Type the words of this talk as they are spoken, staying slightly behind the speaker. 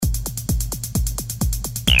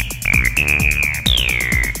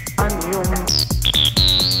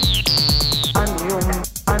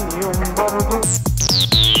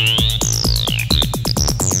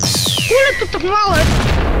the wallet.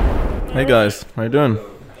 Hey guys, how you doing?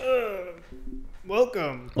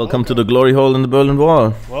 Welcome to the glory hole in the Berlin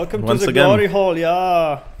Wall. Welcome Once to the again. glory hole,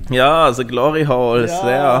 yeah. Yeah, the glory hole is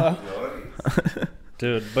there.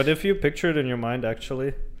 Dude, but if you pictured in your mind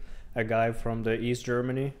actually a guy from the East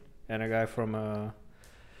Germany and a guy from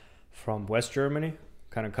West Germany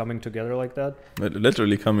kind of coming together like that.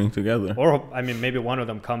 Literally coming together. Or, I mean, maybe one of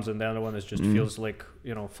them comes and the other one is just feels like,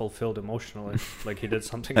 you know, fulfilled emotionally. Like he did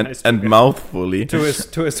something nice and mouthfully. to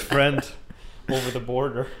his friend over the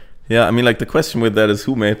border. Yeah, I mean, like the question with that is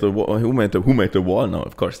who made the wall? Who made the wall? Now,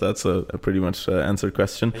 of course, that's a pretty much answered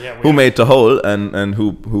question. Yeah, who made the hole and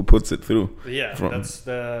who puts it through? Yeah, that's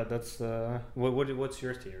what's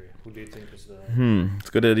your theory? Who do you think is the? It's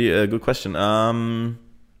a good idea. Good question.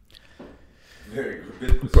 Very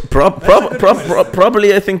good.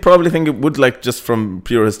 Probably think it would, like, just from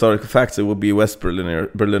pure historical facts, it would be West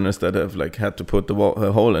Berliners that have like had to put the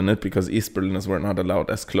hole in it, because East Berliners were not allowed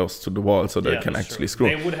as close to the wall, so they can actually screw.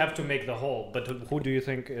 They would have to make the hole, but who do you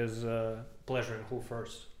think is pleasuring who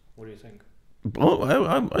first? What do you think?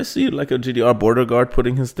 Oh, I see like a GDR border guard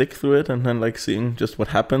putting his dick through it and then like seeing just what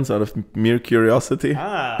happens out of mere curiosity.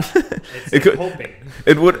 It's hoping.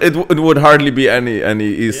 It would hardly be any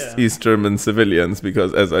East German civilians,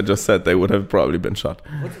 because as I just said, they would have probably been shot.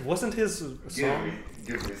 Wasn't his song?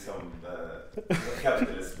 Give me some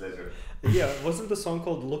capitalist pleasure. Yeah, wasn't the song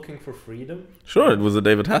called "Looking for Freedom"? Sure, it was a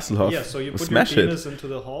David Hasselhoff. Yeah, so you put Smash your penis into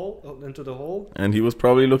the hole, and he was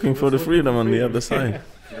probably looking for the freedom on the other side.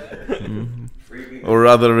 Or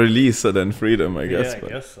rather, release than freedom, I guess. Yeah, I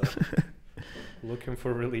guess so. Looking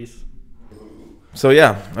for release. So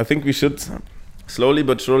yeah, I think we should slowly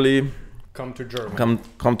but surely come to Germany.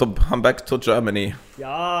 Come back to Germany.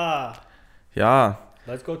 Yeah.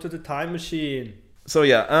 Let's go to the time machine. So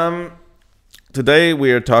yeah, today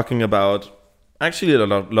we are talking about actually a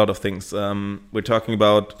lot of things. We're talking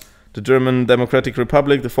about the German Democratic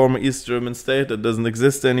Republic, the former East German state that doesn't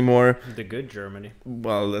exist anymore. The good Germany.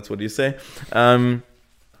 Well, that's what you say.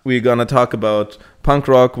 We're gonna talk about punk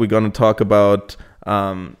rock. We're gonna talk about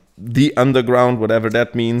the underground, whatever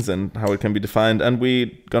that means, and how it can be defined. And we're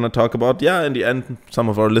gonna talk about, in the end, some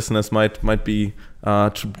of our listeners might be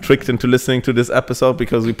tricked into listening to this episode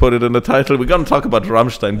because we put it in the title. We're gonna talk about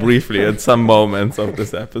Rammstein briefly at some moments of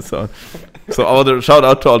this episode. So shout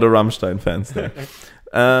out to all the Rammstein fans there.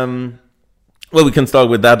 Well, we can start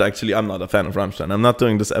with that. Actually, I'm not a fan of Rammstein. I'm not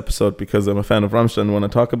doing this episode because I'm a fan of Rammstein and want to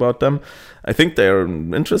talk about them. I think they're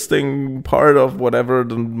an interesting part of whatever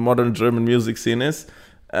the modern German music scene is.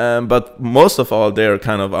 But most of all, they're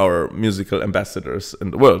kind of our musical ambassadors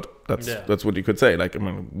in the world. That's what you could say. Like, I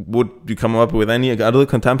mean, would you come up with any other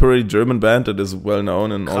contemporary German band that is well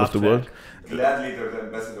known in all of the world? Gladly, they're the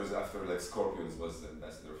ambassadors after like Scorpions was the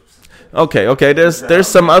ambassador. Okay. There's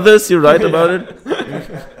some others. You're right about it.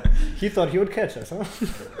 He thought he would catch us, huh?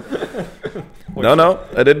 No,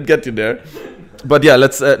 I didn't get you there. But yeah,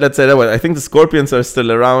 let's say that way. I think the Scorpions are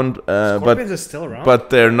still around. Scorpions are still around, but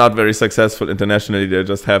they're not very successful internationally. They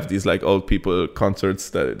just have these like old people concerts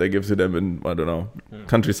that they give to them in, I don't know,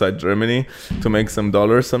 countryside Germany to make some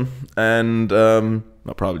dollars. And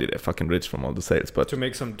probably they're fucking rich from all the sales, but to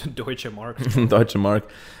make some Deutsche Mark. Deutsche Mark,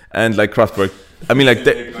 and like Kraftwerk. I mean, like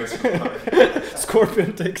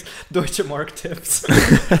Scorpion takes Deutsche Mark tips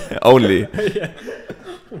only. Yeah.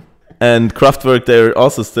 And Kraftwerk, they're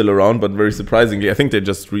also still around, but very surprisingly, I think they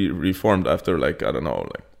just reformed after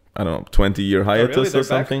 20-year hiatus or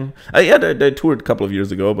something. They toured a couple of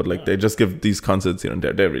years ago, but they just give these concerts here and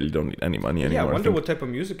there. They really don't need any money anymore. Yeah, I wonder what type of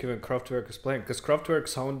music even Kraftwerk is playing, because Kraftwerk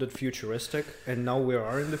sounded futuristic, and now we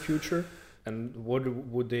are in the future. And what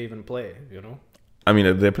would they even play? You know. I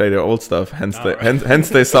mean, they play their old stuff, hence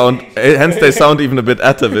they sound even a bit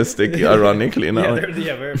atavistic, ironically now.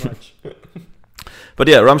 Yeah, very much. But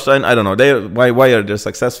yeah, Rammstein, I don't know. Why are they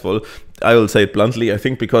successful? I will say it bluntly. I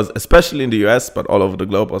think because, especially in the US, but all over the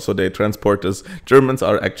globe, also they transport this. Germans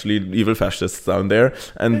are actually evil fascists down there,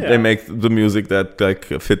 and they make the music that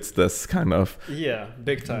fits this kind of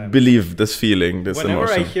big time belief, this feeling, this Whenever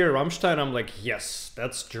emotion. I hear Rammstein, I'm like, yes,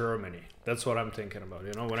 that's Germany. That's what I'm thinking about.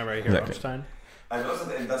 You know, whenever I hear Rammstein. And also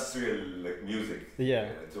the industrial music.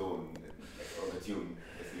 Tone, or the tune.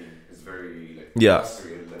 Is very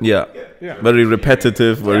industrial. Very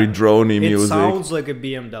repetitive, very drony music. It sounds like a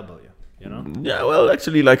BMW. you know? Yeah, well,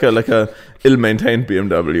 actually, like a ill-maintained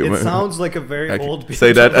BMW. It sounds like a very old BMW.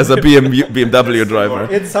 Say that as a BMW driver.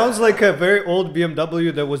 It sounds like a very old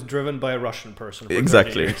BMW that was driven by a Russian person.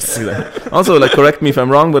 Exactly. Also, like, correct me if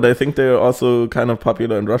I'm wrong, but I think they're also kind of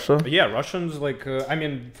popular in Russia. Yeah, Russians, like, I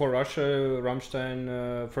mean, for Russia,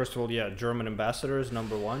 Rammstein, first of all, yeah, German ambassador is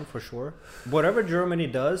number one for sure. Whatever Germany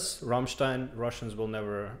does, Rammstein, Russians will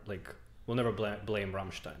never, like, we'll never blame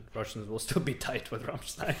Rammstein. Russians will still be tight with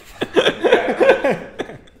Rammstein.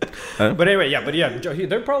 But anyway,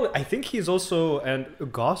 they're probably. I think he's also, and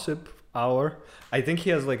gossip hour. I think he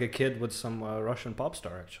has like a kid with some Russian pop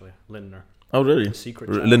star actually, Lindner. Oh really? Secret.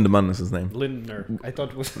 Lindemann is his name. Lindner. I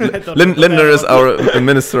thought it was. Lindner is our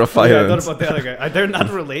Minister of Finance. Yeah, I thought about the other guy. They're not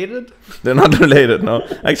related. They're not related. No,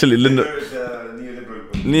 actually, Lindner.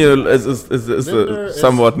 Is the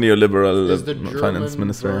somewhat neoliberal is the finance German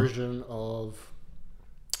minister version of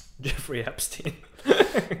Jeffrey Epstein.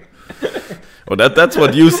 Well, that's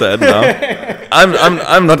what you said. Now,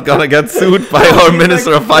 I'm not gonna get sued by our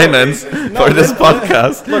Minister of Finance for this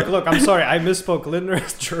podcast. Look, I'm sorry, I misspoke. Lindner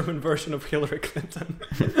is the German version of Hillary Clinton.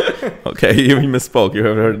 Okay, you misspoke. You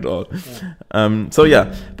have heard it all.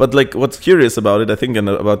 Yeah. But like, what's curious about it, I think, and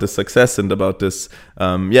about the success and about this,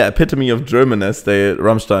 epitome of Germanness they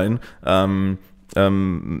Rammstein,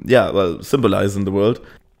 symbolize in the world,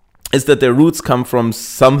 is that their roots come from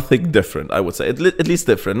something different, I would say. At least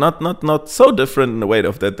different. Not so different in the way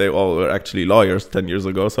of that they all were actually lawyers 10 years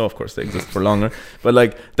ago, so of course they exist for longer. But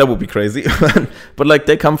like, that would be crazy. But like,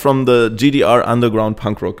 they come from the GDR underground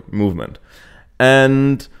punk rock movement.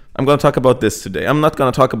 And I'm going to talk about this today. I'm not going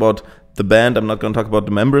to talk about the band, I'm not going to talk about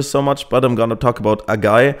the members so much, but I'm going to talk about a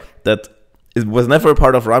guy that was never a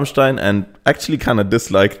part of Rammstein and actually kind of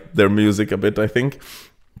disliked their music a bit, I think.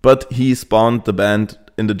 But he spawned the band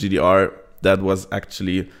in the GDR that was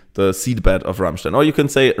actually the seedbed of Rammstein. Or you can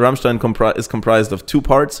say Rammstein is comprised of two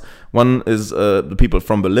parts. One is the people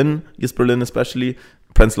from Berlin, East Berlin especially,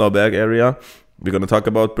 Prenzlauer Berg area. We're going to talk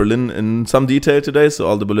about Berlin in some detail today, so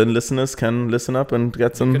all the Berlin listeners can listen up and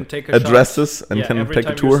get some addresses and can take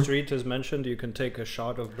a tour. Every time your street is mentioned, you can take a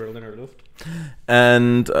shot of Berliner Luft.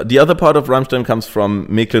 And the other part of Rammstein comes from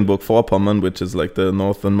Mecklenburg-Vorpommern, which is like the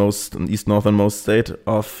east northernmost state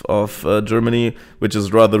of Germany, which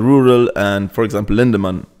is rather rural. And for example,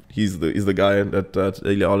 Lindemann, he's the guy that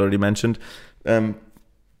Ilya already mentioned.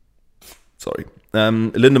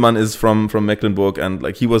 Lindemann is from Mecklenburg, and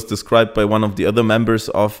like he was described by one of the other members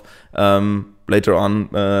of later on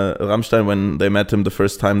Rammstein when they met him the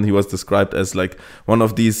first time. He was described as like one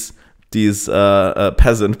of these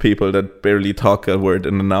peasant people that barely talk a word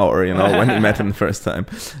in an hour, you know, when he met him the first time.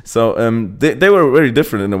 So they were very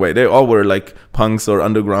different in a way. They all were like punks or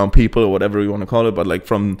underground people or whatever you want to call it, but like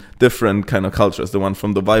from different kind of cultures. The one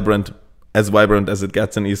from the vibrant as it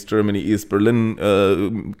gets in East Germany, East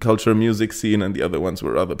Berlin culture music scene, and the other ones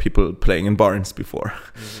were other people playing in barns before.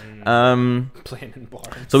 Playing in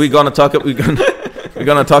barns. So we're gonna talk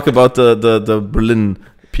about the Berlin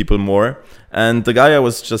people more. And the guy I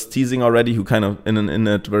was just teasing already, who kind of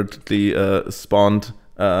inadvertently spawned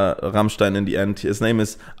Rammstein in the end, his name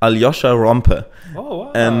is Alyosha Rompe. Oh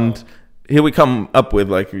wow! And here we come up with,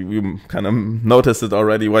 like, we kind of noticed it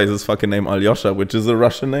already. Why is his fucking name Alyosha, which is a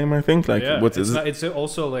Russian name, I think? Like, what is it? It's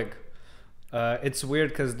also like, it's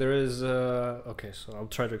weird because there is, okay, so I'll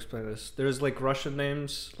try to explain this. There's like Russian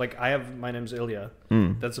names, like my name's Ilya.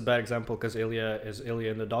 That's a bad example because Ilya is Ilya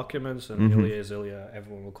in the documents and Ilya is Ilya,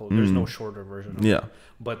 everyone will call it. There's no shorter version of it.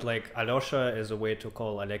 But like Alyosha is a way to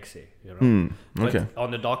call Alexei, you know? But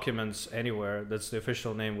on the documents anywhere, that's the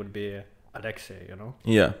official name would be Alexei, you know?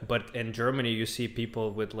 Yeah. But in Germany, you see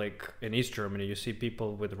people with like, in East Germany, you see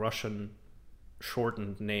people with Russian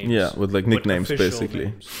shortened names. Yeah, with like nicknames,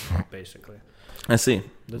 basically. Basically. I see.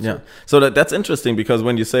 So that's interesting because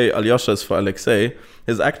when you say Alyosha is for Alexei,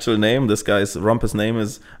 his actual name, this guy's Rompe's name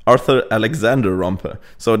is Arthur Alexander Rompe.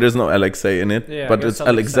 So there's no Alexei in it, but it's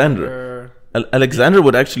Alexander. Alexander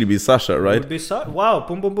would actually be Sasha, right? Would be wow!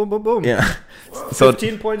 Boom, boom, boom, boom, boom. Yeah. So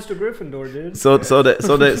 15 points to Gryffindor, dude.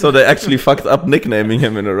 So they actually fucked up nicknaming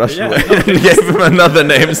him in a Russian way and gave him another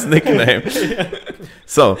nickname.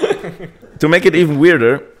 So to make it even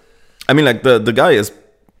weirder, I mean, like the guy is.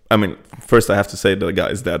 I mean, first I have to say the guy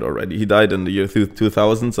is dead already. He died in the year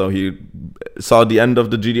 2000, so he saw the end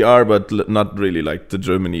of the GDR, but not really like the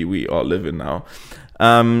Germany we all live in now.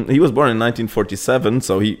 He was born in 1947,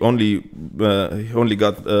 so he only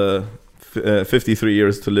got 53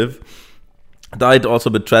 years to live. Died also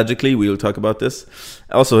a bit tragically. We'll talk about this.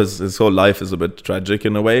 Also, his whole life is a bit tragic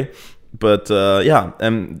in a way.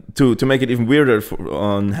 To make it even weirder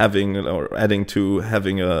on having or adding to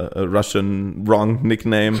having a Russian wrong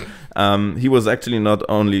nickname, he was actually not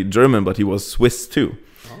only German, but he was Swiss too.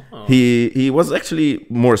 Oh. He was actually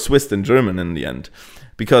more Swiss than German in the end,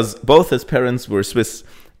 because both his parents were Swiss.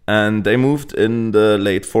 And they moved in the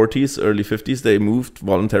late 40s, early 50s. They moved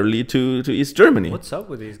voluntarily to East Germany. What's up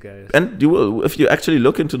with these guys? And you will, if you actually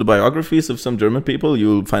look into the biographies of some German people,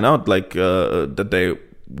 you'll find out that they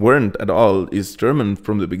weren't at all East German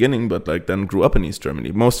from the beginning, but like then grew up in East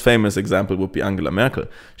Germany. Most famous example would be Angela Merkel.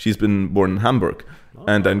 She's been born in Hamburg.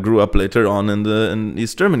 And then grew up later on in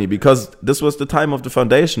East Germany, because this was the time of the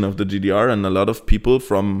foundation of the GDR, and a lot of people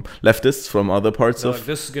from leftists from other parts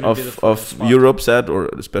of Europe said, or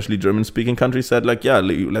especially German-speaking countries said, like, yeah,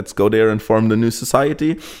 let's go there and form the new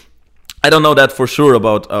society. I don't know that for sure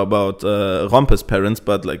about Rompe's parents,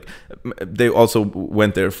 but like they also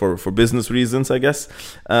went there for business reasons, I guess.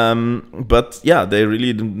 But yeah, they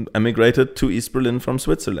really emigrated to East Berlin from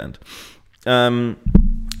Switzerland.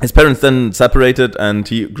 His parents then separated, and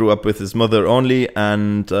he grew up with his mother only,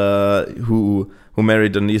 and who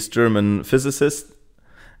married an East German physicist,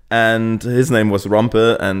 and his name was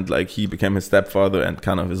Rompe, and like he became his stepfather and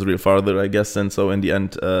kind of his real father, I guess. And so in the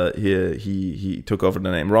end, he took over the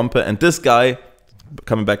name Rompe. And this guy,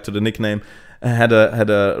 coming back to the nickname, had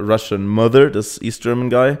a Russian mother, this East German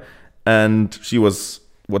guy, and she was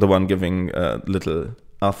the one giving little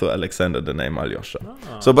Arthur Alexander the name Alyosha.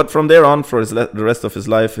 Oh. So, but from there on, for the rest of his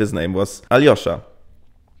life, his name was Alyosha.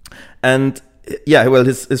 And yeah, well,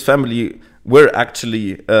 his family were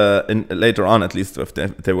actually, later on at least, if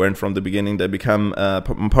they weren't from the beginning, they become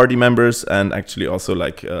party members, and actually also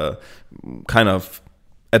like kind of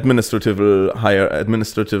administrative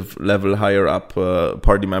level higher up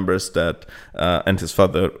party members that and his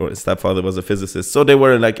father or his stepfather was a physicist. So they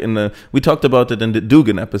were like we talked about it in the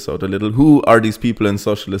Dugan episode a little. Who are these people in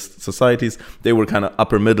socialist societies? They were kind of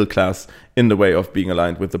upper middle class in the way of being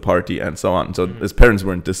aligned with the party and so on. So his parents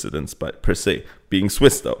weren't dissidents per se, being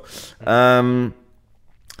Swiss though.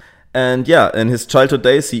 And yeah, in his childhood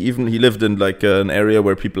days, he lived in like an area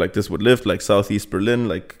where people like this would live, like Southeast Berlin,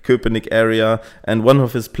 like Köpenick area. And one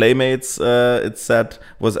of his playmates, it said,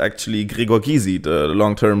 was actually Gregor Gysi, the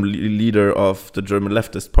long-term leader of the German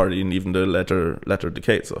leftist party in even the latter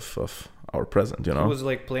decades of our present, you know. He was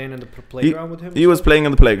like playing in the playground with him? He was playing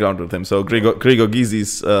in the playground with him. So Gregor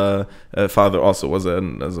Gysi's father also was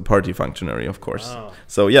a party functionary, of course. Wow.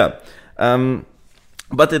 So yeah.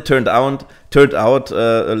 But it turned out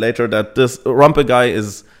later that this Rompe guy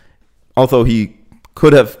is, although he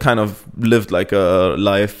could have kind of lived like a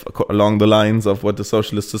life along the lines of what the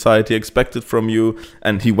socialist society expected from you,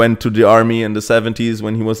 and he went to the army in the 70s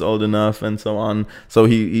when he was old enough and so on. So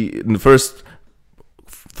he in the first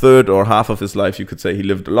third or half of his life, you could say, he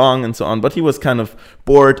lived along and so on, but he was kind of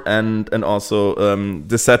bored and also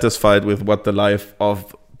dissatisfied with what the life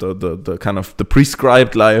of the kind of the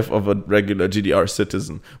prescribed life of a regular GDR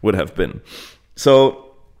citizen would have been.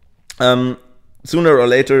 So sooner or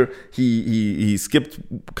later he skipped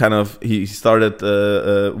he started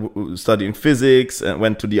studying physics and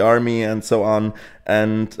went to the army and so on,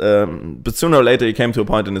 and but sooner or later he came to a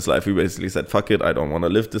point in his life he basically said, fuck it, I don't want to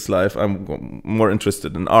live this life, I'm more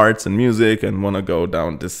interested in arts and music and want to go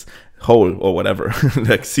down this hole or whatever.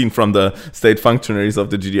 Like seen from the state functionaries of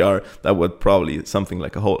the GDR, that would probably something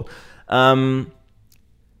like a hole. And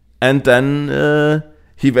then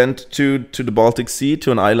he went to the Baltic Sea,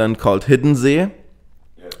 to an island called Hiddensee,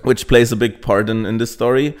 which plays a big part in this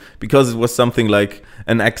story, because it was something like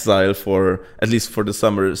an exile for, at least for the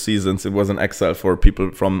summer seasons, it was an exile for people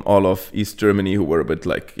from all of East Germany who were a bit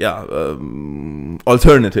like,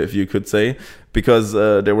 alternative, you could say, because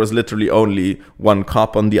there was literally only one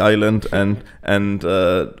cop on the island, and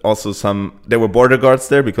also there were border guards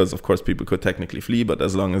there, because of course people could technically flee, but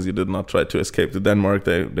as long as you did not try to escape to Denmark,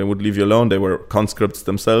 they would leave you alone. They were conscripts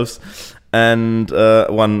themselves, and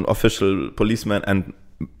one official policeman and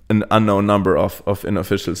an unknown number of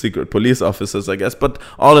unofficial secret police officers, I guess. But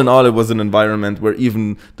all in all, it was an environment where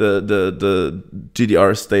even the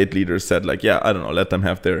GDR state leaders said, like, yeah, I don't know, let them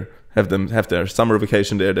have their summer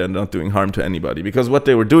vacation there. They're not doing harm to anybody, because what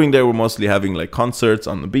they were doing, they were mostly having like concerts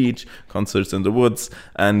on the beach, concerts in the woods,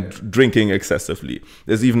 and drinking excessively.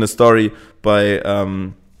 There's even a story by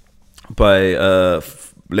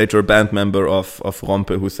later a band member of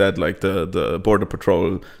Rompe who said, like, the border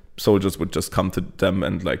patrol soldiers would just come to them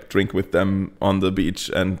and like drink with them on the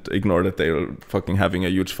beach and ignore that they were fucking having a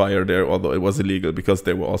huge fire there, although it was illegal, because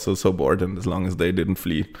they were also so bored, and as long as they didn't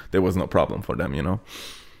flee, there was no problem for them, you know.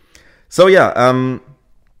 So yeah,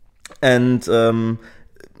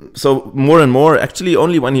 so more and more, actually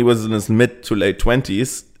only when he was in his mid to late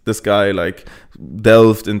 20s, this guy like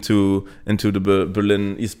delved into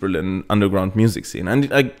the East Berlin underground music scene.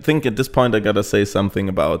 And I think at this point I gotta say something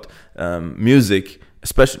about music,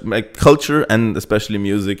 especially like culture and especially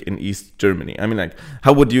music in East Germany. I mean, like,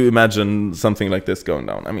 how would you imagine something like this going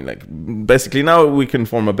down? I mean, like, basically now we can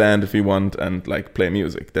form a band if we want and like play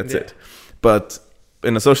music. That's it. But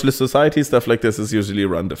in a socialist society, stuff like this is usually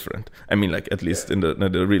run different. I mean, like, at least in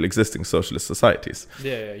the real existing socialist societies.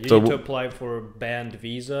 Yeah. You need to apply for a band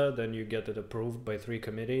visa, then you get it approved by 3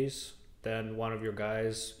 committees. Then one of your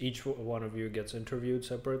guys, each one of you gets interviewed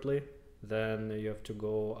separately. Then you have to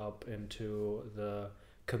go up into the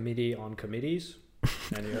committee on committees,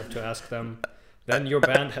 and you have to ask them. Then your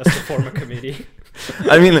band has to form a committee.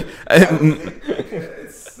 I mean,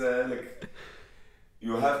 it's like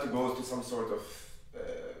you have to go to some sort of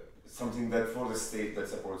something that for the state that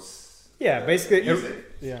supports basically music,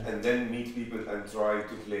 and then meet people and try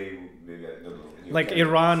to play like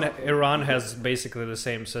Iran has basically the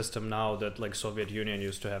same system now that like Soviet Union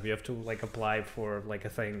used to have. You have to like apply for like a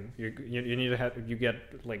thing. You need to have, you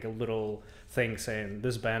get like a little thing saying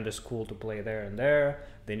this band is cool to play there and there.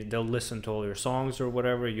 They'll listen to all your songs or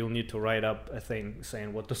whatever. You'll need to write up a thing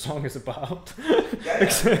saying what the song is about.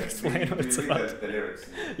 Explain what it's about. The lyrics.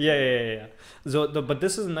 Yeah. So, but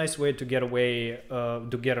this is a nice way to get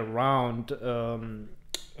around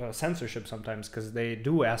censorship sometimes, because they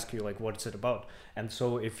do ask you like, what's it about? And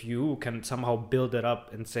so if you can somehow build it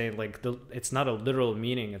up and say like, it's not a literal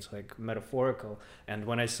meaning, it's like metaphorical. And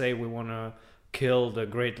when I say we want to kill the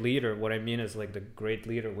great leader, what I mean is like the great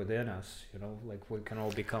leader within us, you know, like we can all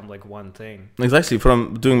become like one thing. Exactly.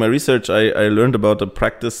 From doing my research, I learned about a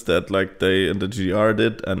practice that like they in the GDR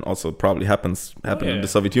did, and also probably happened in the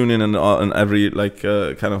Soviet Union and in every like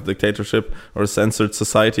kind of dictatorship or censored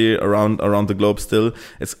society around the globe. Still,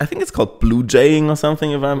 I think it's called blue jaying or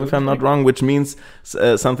something, if I'm not wrong, which means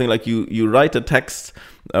something like you write a text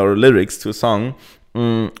or lyrics to a song.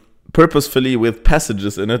 Purposefully with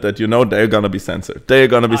passages in it that you know they're gonna be censored.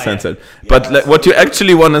 But like, what you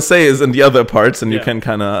actually want to say is in the other parts, and you can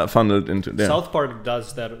kind of funnel it into there. South Park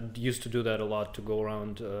used to do that a lot to go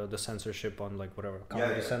around the censorship on like whatever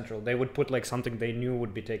Comedy Central. They would put like something they knew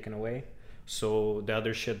would be taken away. So the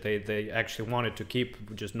other shit they actually wanted to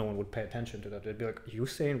keep, just no one would pay attention to that. They'd be like, "You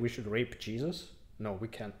saying we should rape Jesus? No, we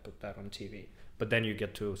can't put that on TV." But then you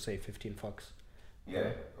get to say 15 fucks. Yeah,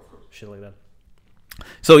 of course. Shit like that.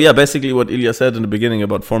 So yeah, basically what Ilya said in the beginning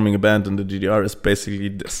about forming a band in the GDR is basically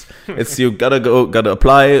this. It's you gotta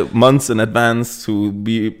apply months in advance to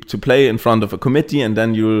play in front of a committee, and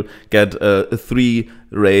then you'll get a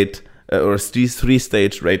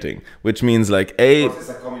 3-stage rating, which means like it's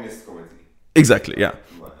a communist committee. Exactly, yeah.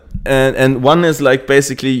 And one is like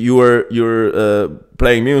basically you're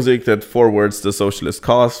playing music that forwards the socialist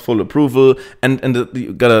cause, full approval, and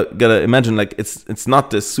you gotta imagine like it's not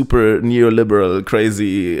this super neoliberal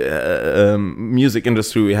crazy music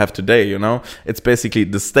industry we have today, you know. It's basically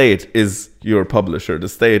the state is your publisher, the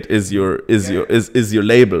state is your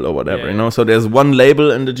label or whatever, you know. So there's one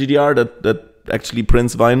label in the GDR that actually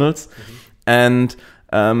prints vinyls, and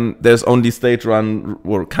there's only state-run,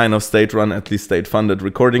 or kind of state-run, at least state-funded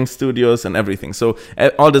recording studios and everything. So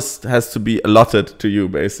all this has to be allotted to you,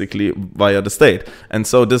 basically, via the state. And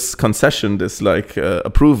so this concession, this like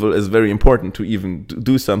approval is very important to even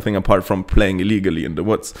do something apart from playing illegally in the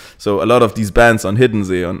woods. So a lot of these bands on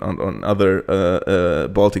Hiddensee, on other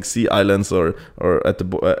Baltic Sea islands, or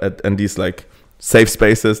and these like safe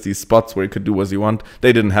spaces, these spots where you could do what you want,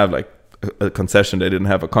 they didn't have like a concession, they didn't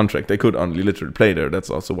have a contract, they could only literally play there.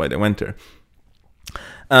 That's also why they went there.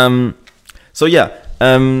 Rompe,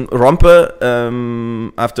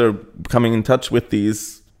 after coming in touch with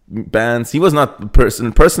these bands, he was not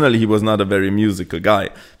personally he was not a very musical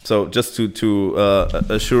guy. So just to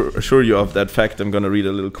assure you of that fact, I'm going to read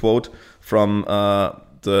a little quote from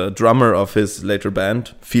the drummer of his later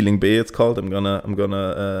band, Feeling B it's called. I'm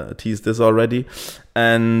gonna tease this already.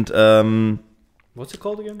 And what's it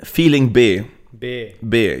called again? Feeling B. B.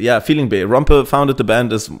 Yeah, Feeling B. Rompe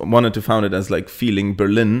wanted to found it as like Feeling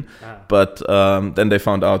Berlin, but then they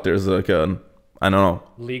found out there's like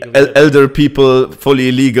elder people,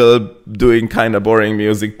 fully legal, doing kind of boring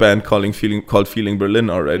music band called Feeling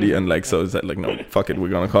Berlin already, and like so it's like no, fuck it, we're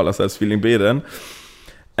gonna call ourselves Feeling B then.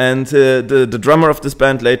 And the drummer of this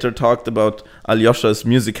band later talked about Alyosha's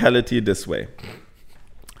musicality this way.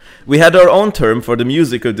 We had our own term for the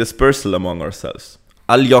musical dispersal among ourselves,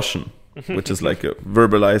 Alyoshan. which is like a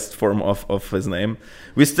verbalized form of his name.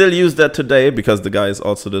 We still use that today because the guy is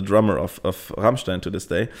also the drummer of Rammstein to this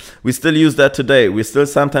day. We still use that today. We still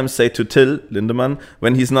sometimes say to Till Lindemann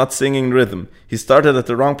when he's not singing rhythm. He started at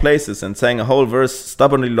the wrong places and sang a whole verse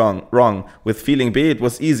stubbornly wrong. With Feeling B, it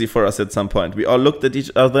was easy for us at some point. We all looked at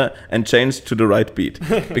each other and changed to the right beat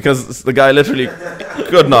because the guy literally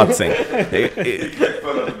could not sing.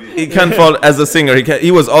 He can't fall as a singer.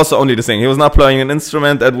 He was also only the singer. He was not playing an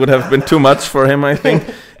instrument. That would have been too much for him, I think.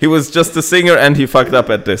 He was just a singer, and he fucked up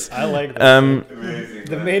at this. I like that. Amazing,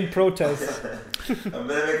 the main protest. I'm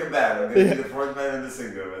gonna make a band. I'm gonna be the front man and the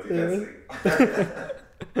singer, but he can't sing.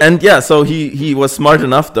 And yeah, so he was smart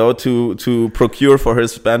enough though to procure for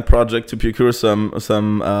his band project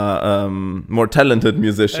some more talented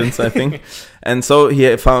musicians, I think. And so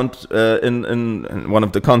he found in one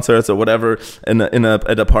of the concerts or whatever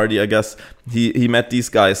at a party, I guess he met these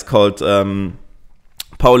guys called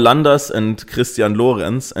Paul Landers and Christian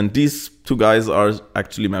Lorenz, and these two guys are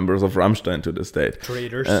actually members of Rammstein to this day.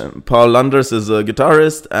 Traitors. Paul Landers is a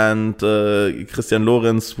guitarist, and Christian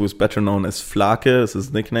Lorenz, who's better known as Flake, is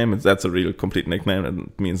his nickname. That's a real complete nickname.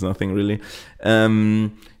 It means nothing really.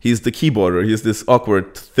 He's the keyboarder. He's this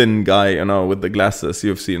awkward, thin guy, with the glasses.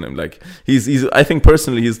 You've seen him. Like he's. I think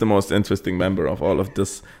personally, he's the most interesting member of all of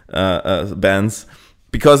this bands.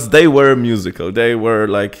 Because they were musical, they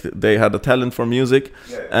had a talent for music,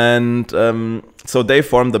 and so they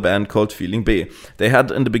formed the band called Feeling B.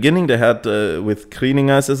 In the beginning, with Krieninger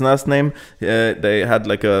as his last name, they had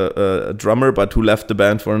like a drummer, but who left the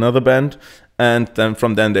band for another band, and then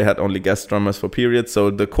from then they had only guest drummers for periods.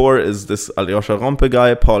 So the core is this Aljoscha Rompe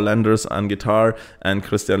guy, Paul Landers on guitar, and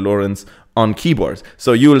Christian Lorenz on keyboards.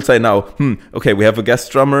 So you will say now, okay, we have a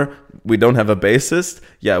guest drummer, we don't have a bassist.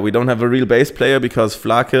 Yeah, we don't have a real bass player because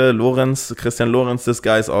Flake, Christian Lorenz, this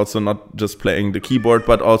guy is also not just playing the keyboard,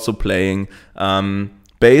 but also playing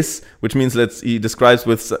bass, which means he describes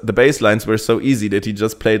with the bass lines were so easy that he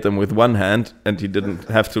just played them with one hand and he didn't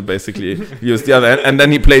have to basically use the other hand. And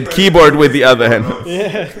then he played keyboard with the other hand.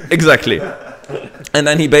 Yeah. Exactly. And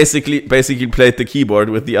then he basically played the keyboard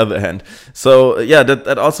with the other hand. So yeah,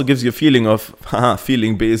 that also gives you a feeling of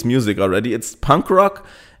Feeling bass music already. It's punk rock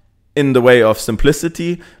in the way of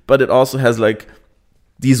simplicity, but it also has like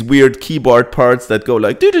these weird keyboard parts that go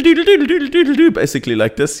like basically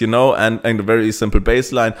like this, and a very simple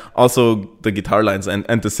bass line. Also the guitar lines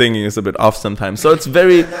and the singing is a bit off sometimes. So it's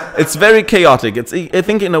very chaotic. I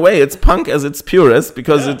think in a way it's punk as its purest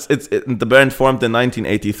because the band formed in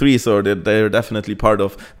 1983, so they're definitely part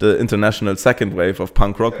of the international second wave of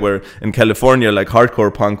punk rock, where in California like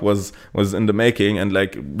hardcore punk was in the making and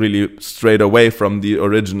like really strayed away from the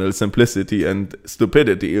original simplicity and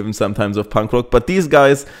stupidity even sometimes of punk rock. But these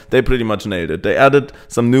guys, they pretty much nailed it. They added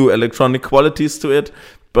some new electronic qualities to it,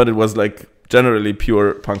 but it was like generally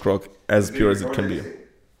pure punk rock, as pure as it can be.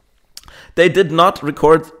 They did not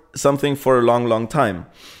record something for a long, long time.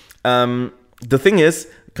 The thing is,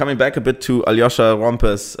 coming back a bit to Aljoscha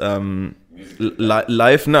Rompe's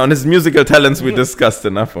life, no, and his musical talents we discussed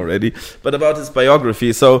enough already, but about his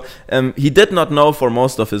biography. So he did not know for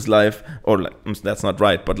most of his life, or that's not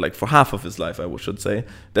right, but like for half of his life, I should say,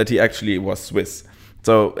 that he actually was Swiss.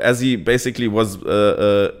 So as he basically was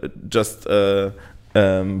just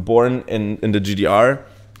born in the GDR,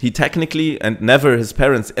 he technically, and never his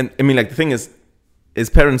parents, and I mean like the thing is, his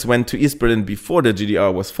parents went to East Berlin before the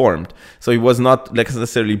GDR was formed. So he was not like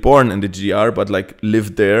necessarily born in the GDR, but like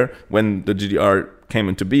lived there when the GDR came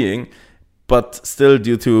into being. But still,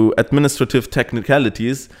 due to administrative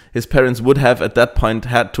technicalities, his parents would have at that point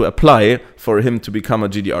had to apply for him to become a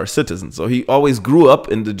GDR citizen. So he always grew up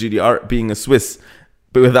in the GDR being a Swiss,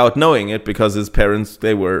 but without knowing it, because his parents,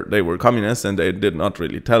 they were communists and they did not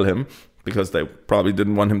really tell him, because they probably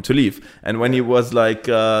didn't want him to leave. And when he was like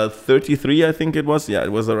 33, I think it was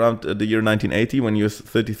around the year 1980, when he was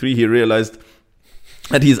 33, he realized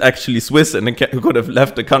that he's actually Swiss and he could have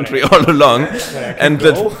left the country all along. And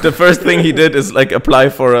the first thing he did is like apply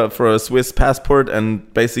for a Swiss passport,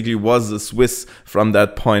 and basically was a Swiss from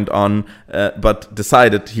that point on, but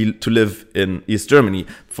decided to live in East Germany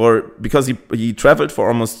because he traveled for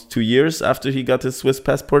almost 2 years after he got his Swiss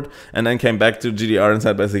passport, and then came back to GDR and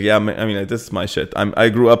said basically, I mean like, this is my shit. I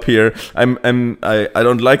grew up here. I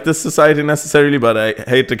don't like this society necessarily, but I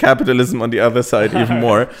hate the capitalism on the other side even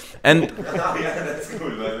more. And that's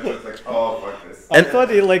cool, man. It's just like, oh, fuck this. I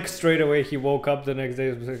thought he like straight away he woke up the next day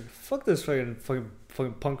and was like, fuck this fucking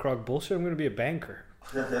punk rock bullshit, I'm gonna be a banker.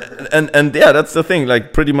 and yeah, that's the thing,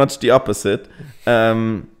 like pretty much the opposite.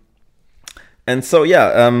 And so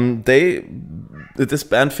this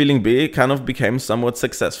band Feeling B kind of became somewhat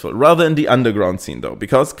successful, rather in the underground scene though,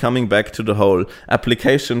 because coming back to the whole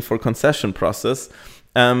application for concession process,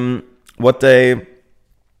 what they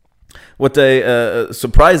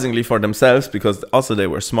surprisingly for themselves, because also they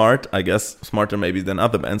were smart, I guess, smarter maybe than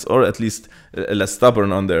other bands, or at least less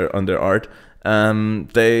stubborn on their art.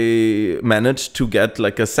 They managed to get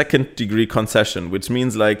like a second degree concession, which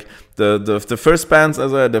means like the first bands,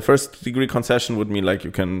 the first degree concession would mean like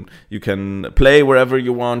you can play wherever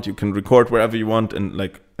you want, you can record wherever you want, and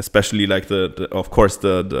like especially like the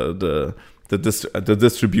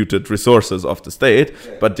distributed resources of the state,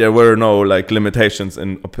 but there were no like limitations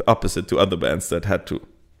in opposite to other bands that had to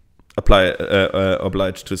apply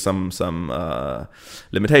obliged to some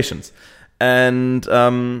limitations. And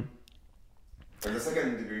the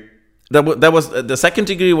second degree? That was the second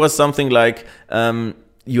degree was something like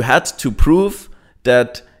you had to prove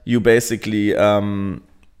that you basically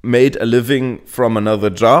made a living from another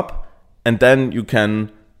job, and then you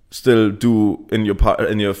can still do in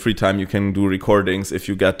your free time, you can do recordings if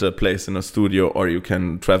you get a place in a studio, or you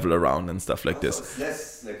can travel around and stuff like this. It's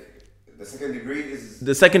less like the second degree is.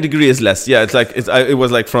 The second degree is less. Yeah, it's like it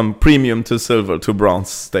was like from premium to silver to bronze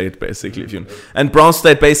state basically. And bronze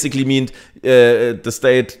state basically means the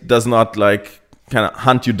state does not like kind of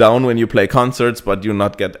hunt you down when you play concerts, but you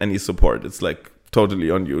not get any support. It's like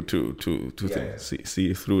totally on you to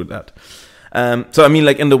see through that. So I mean,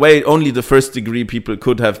 like in the way, only the first degree people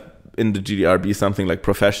could have in the GDR be something like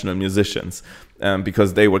professional musicians,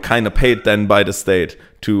 because they were kind of paid then by the state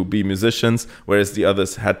to be musicians, whereas the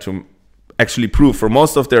others had to actually prove for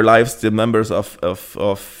most of their lives. The members of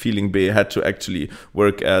Feeling B had to actually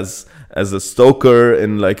work as a stoker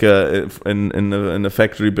in like in a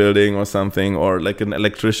factory building or something, or like an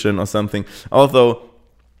electrician or something. Although,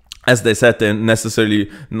 as they said, they necessarily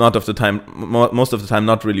most of the time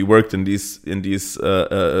not really worked in these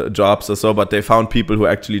jobs or so, but they found people who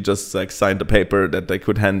actually just like signed a paper that they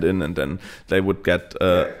could hand in, and then they would get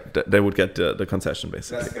the concession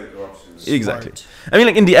basically. Exactly. I mean,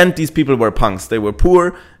 like in the end, these people were punks. They were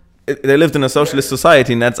poor. They lived in a socialist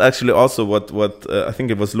society, and that's actually also what I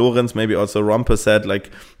think it was Lorenz, maybe also Romper said.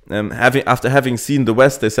 Like after having seen the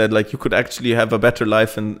West, they said like you could actually have a better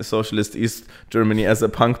life in socialist East Germany as a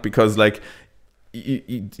punk, because like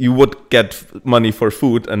you would get money for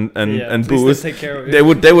food and booze. They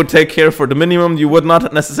would take care for the minimum. You would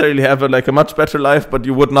not necessarily have a much better life, but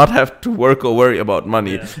you would not have to work or worry about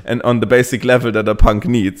money, and on the basic level that a punk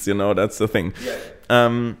needs. That's the thing.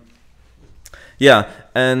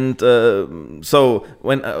 And so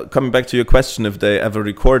when coming back to your question, if they ever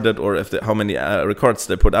recorded, or how many records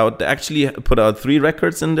they put out, they actually put out 3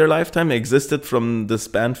 records in their lifetime. They existed from this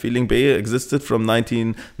band Feeling B, existed from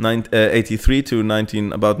 1983 to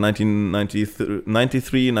about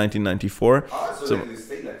 1993, 1994. So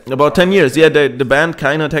about 10 years. Yeah, the band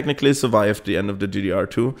kind of technically survived the end of the GDR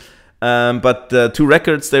too. But the 2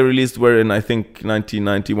 records they released were in, I think,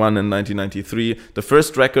 1991 and 1993. The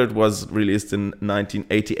first record was released in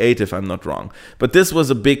 1988, if I'm not wrong. But this was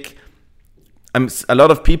a lot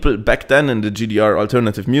of people back then in the GDR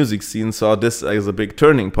alternative music scene saw this as a big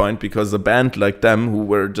turning point, because a band like them, who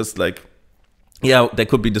were just like, they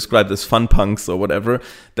could be described as fun punks or whatever,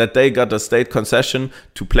 that they got a state concession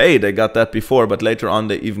to play. They got that before, but later on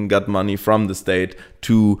they even got money from the state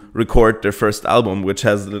to record their first album, which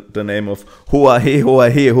has the name of Hoa He Hoa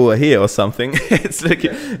He Hoa He or something. It's like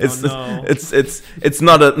it's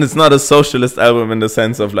not a socialist album in the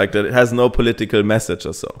sense of like that it has no political message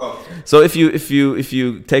or so. So if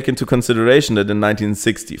you take into consideration that in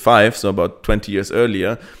 1965, so about 20 years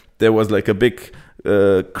earlier, there was like a big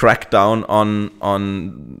crackdown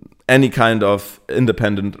on any kind of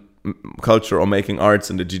independent culture or making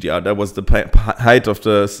arts in the GDR. That was the height of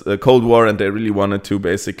the Cold War, and they really wanted to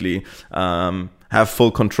basically have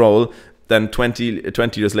full control. Then 20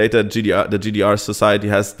 years later, the GDR society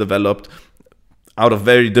has developed out of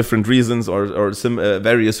very different reasons or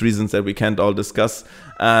various reasons that we can't all discuss,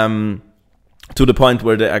 to the point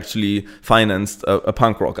where they actually financed a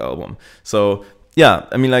punk rock album. So yeah,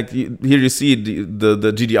 I mean, like here you see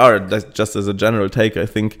the GDR. That's just as a general take. I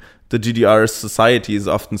think the GDR society is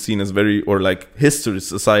often seen as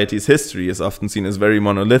society's history is often seen as very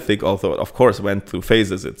monolithic, although it of course went through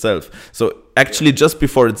phases itself. So actually, just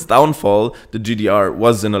before its downfall, the GDR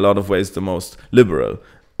was in a lot of ways the most liberal,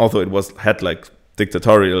 although it had like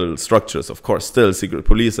dictatorial structures, of course, still secret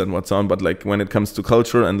police and what's on. But like when it comes to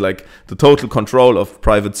culture and like the total control of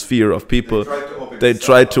private sphere of people, they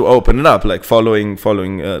tried to open it up, like following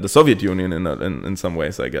the Soviet Union in some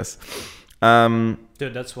ways, I guess.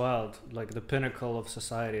 Dude, that's wild. Like the pinnacle of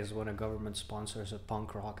society is when a government sponsors a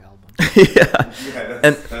punk rock album. Yeah.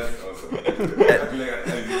 That's awesome.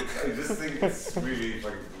 I just think it's really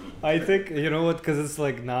fucking cool. I think, you know what, because it's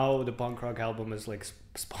like now the punk rock album is like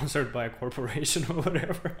sponsored by a corporation or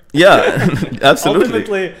whatever. Yeah, absolutely.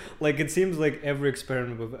 Ultimately, like it seems like every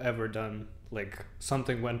experiment we've ever done, like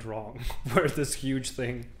something went wrong where this huge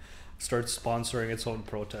thing starts sponsoring its own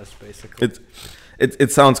protest, basically.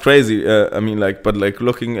 It sounds crazy. I mean, like, but like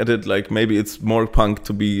looking at it, like maybe it's more punk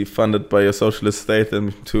to be funded by a socialist state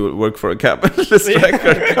than to work for a capitalist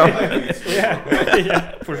record company.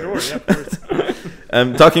 Yeah, for sure. Yeah, of course.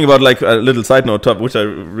 Talking about like a little side note, which I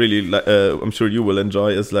really, I'm sure you will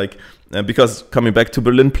enjoy, is like because coming back to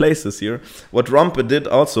Berlin places here, what Rampe did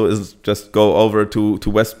also is just go over to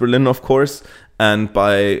West Berlin, of course, and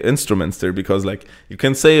buy instruments there, because like you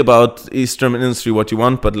can say about East German industry what you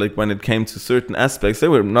want, but like when it came to certain aspects, they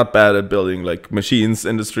were not bad at building like machines,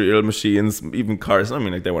 industrial machines, even cars. I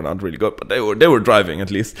mean, like they were not really good, but they were driving at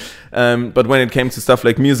least. But when it came to stuff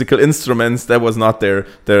like musical instruments, that was not their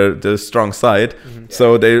strong side. Mm-hmm.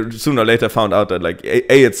 So they sooner or later found out that like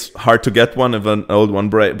it's hard to get one if an old one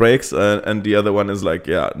breaks, and the other one is like,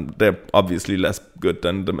 yeah, they're obviously less good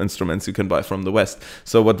than the instruments you can buy from the West.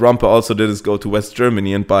 So what Rampe also did is go to West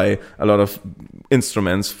Germany and buy a lot of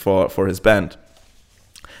instruments for his band.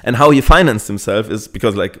 And how he financed himself is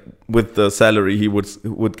because like with the salary he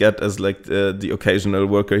would get as like the occasional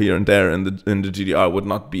worker here and there in the GDR would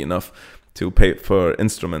not be enough to pay for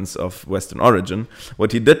instruments of Western origin.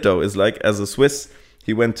 What he did though is like as a Swiss,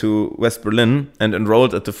 he went to West Berlin and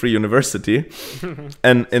enrolled at the Free University,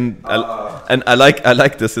 and I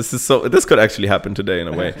like this. This could actually happen today in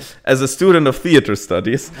a way. As a student of theater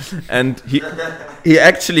studies, and he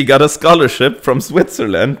actually got a scholarship from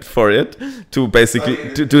Switzerland for it to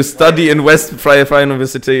basically to study in Freie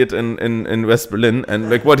Universität in West Berlin. And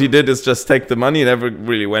like what he did is just take the money. He never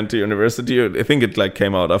really went to university. I think it like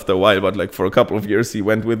came out after a while, but like for a couple of years he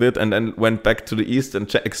went with it and then went back to the East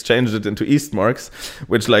and exchanged it into East marks,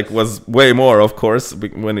 which like was way more, of course,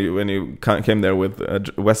 when he came there with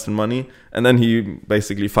Western money, and then he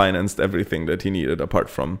basically financed everything that he needed apart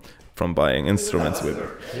from buying instruments with it.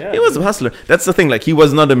 Yeah. He was a hustler. That's the thing. Like he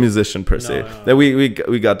was not a musician per se. No. That we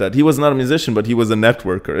got that. He was not a musician, but he was a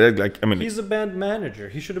networker. Like I mean, he's a band manager.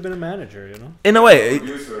 He should have been a manager, you know. In a way,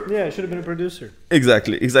 yeah, he should have been a producer.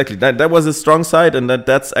 Exactly. That was his strong side, and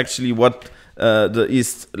that's actually what. The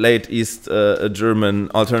late East German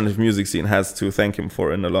alternative music scene has to thank him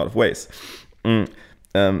for in a lot of ways. He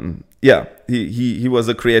was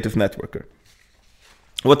a creative networker.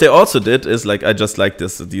 What they also did is like I just like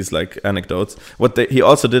these like anecdotes. What he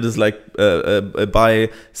also did is like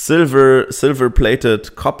buy silver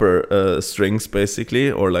plated copper strings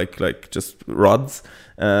basically, or like just rods.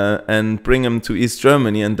 And bring them to East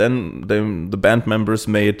Germany, and then the band members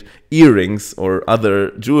made earrings or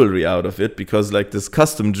other jewelry out of it, because like this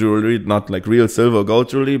custom jewelry, not like real silver or gold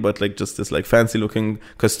jewelry, but like just this like fancy looking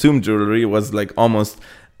costume jewelry was like almost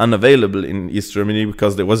unavailable in East Germany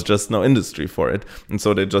because there was just no industry for it, and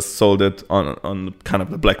so they just sold it on kind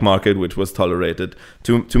of the black market, which was tolerated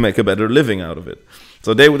to make a better living out of it.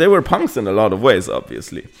 So they were punks in a lot of ways,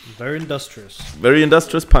 obviously. Very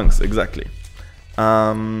industrious punks, exactly.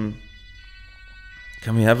 Can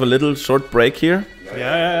we have a little short break here?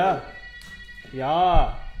 Yeah.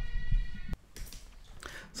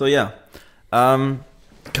 So yeah,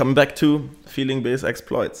 coming back to feeling-based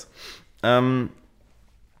exploits.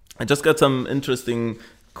 I just got some interesting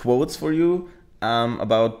quotes for you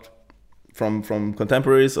about from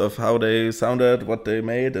contemporaries of how they sounded, what they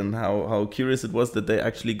made, and how curious it was that they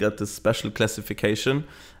actually got this special classification.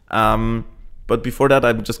 But before that,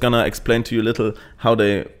 I'm just gonna explain to you a little how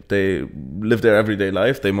they live their everyday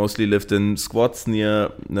life. They mostly lived in squats near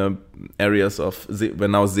areas of where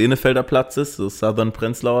now Senefelder Platz is, so southern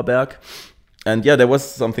Prenzlauer Berg. And yeah, there was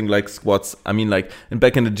something like squats. I mean, like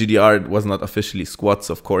back in the GDR, it was not officially squats,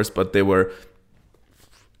 of course, but they were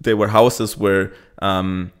houses where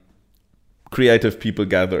creative people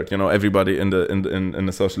gathered. You know, everybody in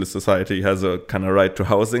the socialist society has a kind of right to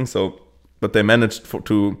housing. So, but they managed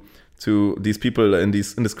to these people in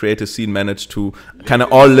this creative scene managed to kind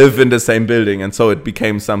of all live in the same building, and so it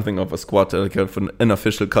became something of a squat, like an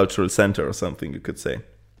unofficial cultural center or something, you could say.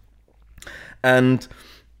 And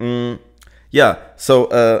so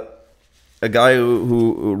a guy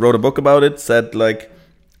who wrote a book about it said like,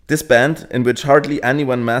 this band, in which hardly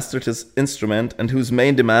anyone mastered his instrument and whose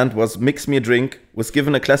main demand was mix me a drink, was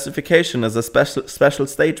given a classification as a special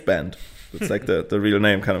stage band. It's like the real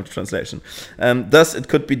name kind of translation. Thus, it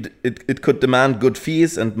could demand good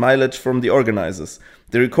fees and mileage from the organizers.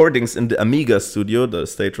 The recordings in the Amiga studio, the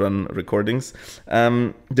state-run recordings,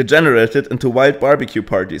 degenerated into wild barbecue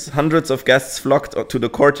parties. Hundreds of guests flocked to the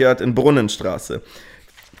courtyard in Brunnenstraße.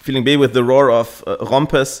 Feeling B, with the roar of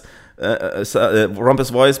Rompes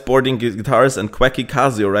voice, boarding guitars, and quacky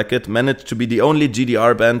Casio racket, managed to be the only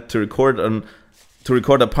GDR band to record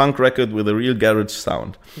a punk record with a real garage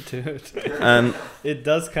sound. Dude. And it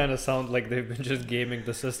does kind of sound like they've been just gaming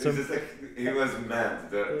the system. It's just like, he was mad,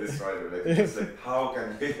 this writer. Like, it's like, how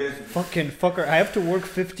can he... Fucking fucker, I have to work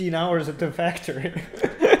 15 hours at the factory.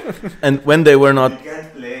 and when they were not... He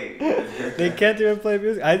can't play. They can't even play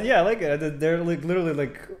music. I like it. They're like literally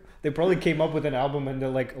like... They probably came up with an album in the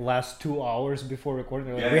like last 2 hours before recording.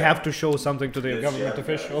 They're like, we have to show something to the government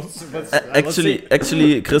officials.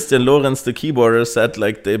 Actually, Christian Lorenz, the keyboarder, said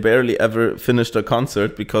like they barely ever finished a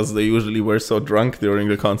concert because they usually were so drunk during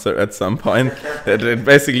the concert at some point that it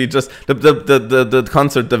basically just the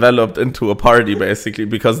concert developed into a party basically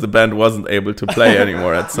because the band wasn't able to play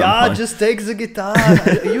anymore at some point. Just take the guitar.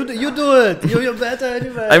 you do it. You're better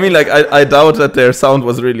anyway. I mean, like I doubt that their sound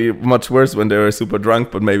was really much worse when they were super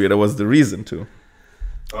drunk, but maybe that was the reason too.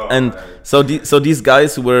 And so these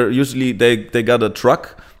guys who were usually they got a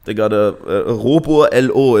truck. They got a Robur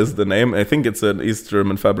LO is the name. I think it's an East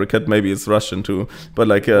German fabricate. Maybe it's Russian too. But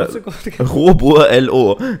like what's it called again? Robur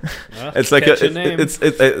LO. It's like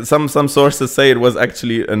name. Some sources say it was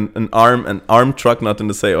actually an armed truck, not in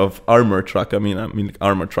the say of armor truck. I mean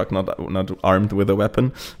armor truck, not armed with a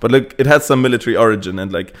weapon. But like it had some military origin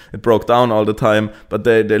and like it broke down all the time. But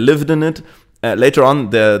they lived in it. Later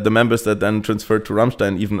on, the members that then transferred to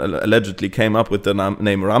Rammstein even allegedly came up with the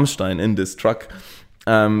name Rammstein in this truck,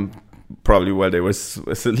 probably while they were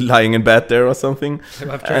lying in bed there or something.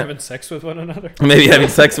 After having sex with one another? Maybe having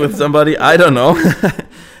sex with somebody, I don't know.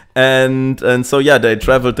 And so yeah, they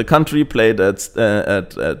traveled the country, played at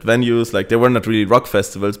venues. Like they were not really rock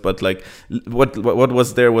festivals, but like what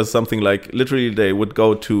was there was something like literally they would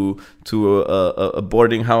go to a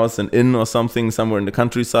boarding house, an inn or something somewhere in the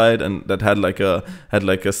countryside, and that had like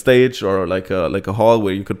a stage or like a hall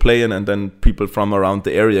where you could play in, and then people from around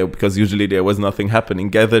the area, because usually there was nothing happening,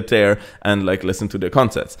 gathered there and like listened to their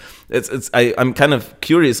concerts. I'm kind of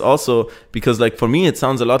curious also because like for me it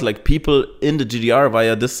sounds a lot like people in the GDR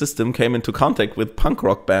via this system came into contact with punk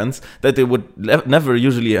rock bands that they would never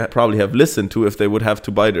usually probably have listened to if they would have to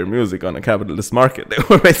buy their music on a capitalist market. They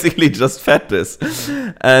were basically just fed this.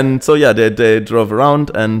 And so yeah, they drove around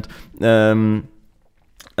and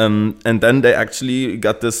then they actually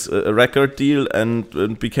got this record deal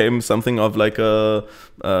and became something of like a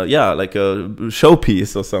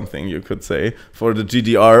showpiece or something, you could say, for the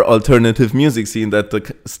GDR alternative music scene that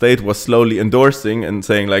the state was slowly endorsing and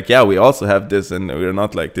saying like, yeah, we also have this, and we're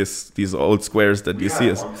not like these old squares that you see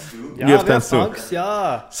us. Yeah, we have tons too.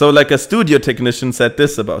 Yeah. So like a studio technician said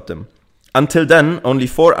this about them. Until then, only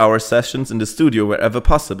 4-hour sessions in the studio were ever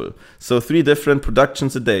possible. So 3 different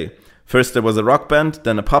productions a day. First there was a rock band,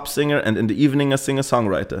 then a pop singer, and in the evening a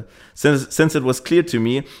singer-songwriter. Since it was clear to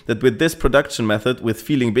me that with this production method, with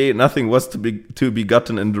Feeling B, nothing was to be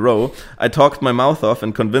gotten in the row, I talked my mouth off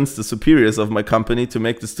and convinced the superiors of my company to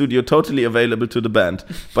make the studio totally available to the band.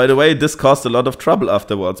 By the way, this caused a lot of trouble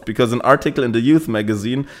afterwards, because an article in the youth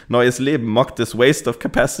magazine Neues Leben mocked this waste of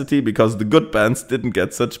capacity because the good bands didn't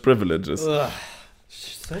get such privileges. Ugh.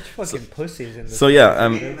 Such fucking pussies in this. So yeah,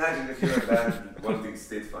 Can you imagine if you're a band wanting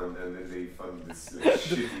state fund and then they fund this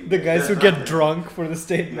shitty... The guys who get drunk for the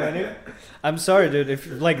state money. Yeah. I'm sorry, dude. If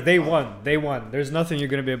like they won. There's nothing you're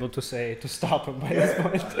gonna be able to say to stop them by this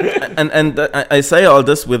point. And I say all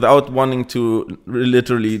this without wanting to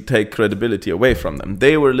literally take credibility away from them.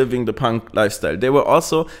 They were living the punk lifestyle. They were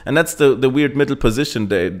also, and that's the weird middle position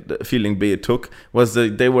Feeling B took, was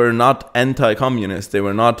that they were not anti-communist. They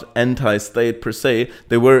were not anti-state per se.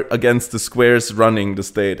 They were against the squares running the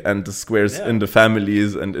state and the squares in the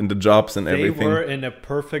families and in the jobs and everything. They were in a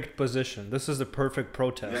perfect position. This is the perfect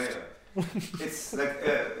protest. Yeah. It's like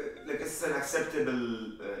it's an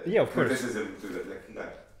acceptable of course. criticism to that.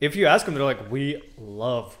 Like, if you ask them, they're like, "We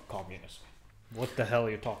love communism." What the hell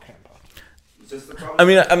are you talking about? Just the problem. I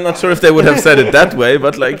mean, I'm not sure if they would have said it that way,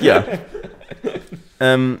 but like, yeah.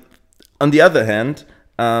 On the other hand,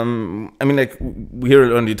 I mean, like we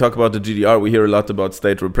hear when you talk about the GDR, we hear a lot about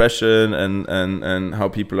state repression and how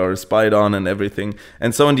people are spied on and everything.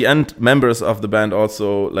 And so in the end, members of the band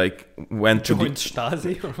also like went to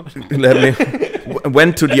Stasi or what?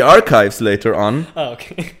 went to the archives later on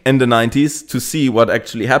okay. in the 90s to see what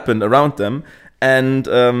actually happened around them. And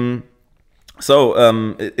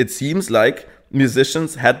it seems like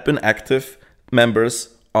musicians had been active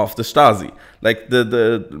members of the Stasi. Like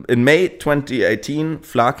in May 2018,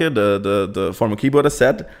 Flake, the former keyboarder,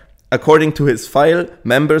 said, according to his file,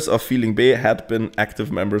 members of Feeling B had been active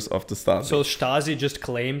members of the Stasi. So Stasi just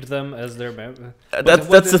claimed them as their member.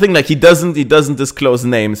 That's the thing. Like he doesn't disclose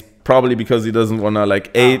names, probably because he doesn't want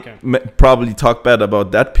to probably talk bad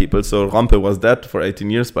about dead people. So Rompe was dead for 18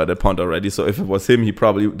 years by that point already. So if it was him, he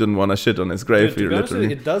probably didn't want to shit on his grave. Dude,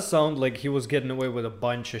 literally, it does sound like he was getting away with a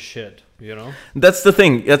bunch of shit. You know. That's the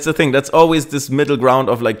thing. That's always this middle ground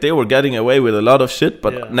of like they were getting away with a lot of shit,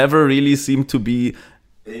 but never really seemed to be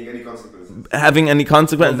having any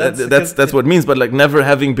consequence. Well, that's what it means, but like never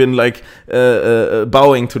having been like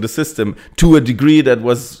bowing to the system to a degree that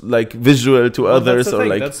was like visual to others, or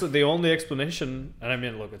like that's the only explanation. And I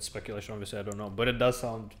mean, look, it's speculation, obviously, I don't know, but it does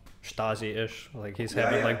sound Stasi-ish. Like he's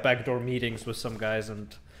having like backdoor meetings with some guys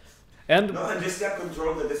and just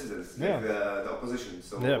control the dissidents, like the opposition.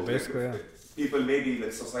 So basically, people maybe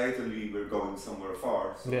like societally were going somewhere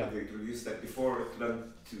far, so they introduced that before it went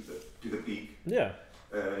to the peak. Yeah.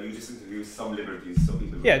 You just introduce some liberties, so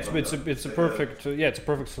people. Yeah, it's a perfect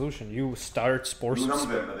solution. You start sports.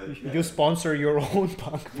 You sponsor your own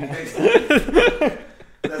punk band.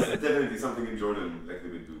 That's definitely something in Jordan like they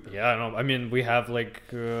would do. Yeah, I know. I mean, we have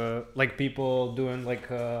like people doing like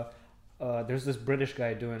there's this British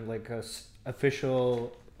guy doing like a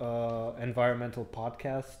official environmental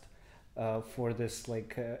podcast for this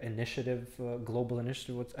like initiative, global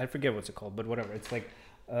initiative. I forget what's it called, but whatever. It's like.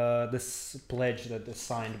 This pledge that is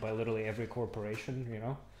signed by literally every corporation, you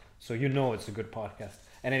know, so it's a good podcast.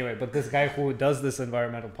 And anyway, but this guy who does this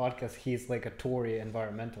environmental podcast, he's like a Tory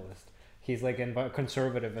environmentalist. He's like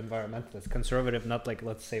conservative environmentalist. Conservative, not like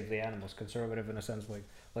let's save the animals. Conservative in a sense like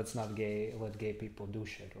let's not let gay people do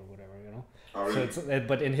shit or whatever, you know. Oh, really? So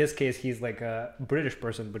but in his case, he's like a British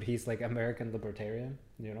person, but he's like American libertarian,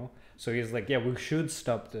 you know. So he's like, we should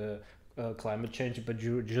stop the climate change, but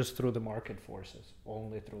just through the market forces,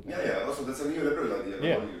 only through that. Also that's a new liberal idea.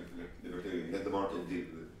 Libertarian, let the market deal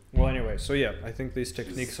with it. Well, anyway, so I think these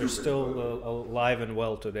techniques are still alive and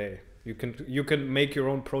well today. You can make your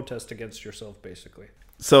own protest against yourself, basically.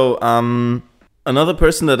 So another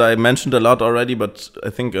person that I mentioned a lot already, but I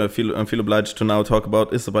think I feel obliged to now talk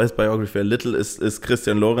about his biography a little is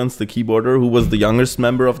Christian Lorenz, the keyboarder, who was the youngest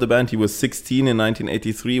member of the band. He was 16 in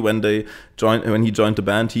 1983 when he joined the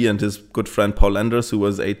band. He and his good friend Paul Enders, who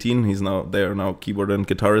was 18. They are now keyboarder and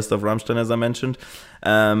guitarist of Rammstein, as I mentioned.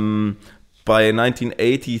 By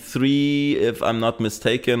 1983, if I'm not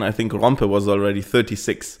mistaken, I think Rompe was already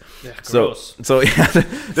 36. Yeah, gross. So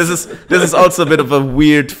this is also a bit of a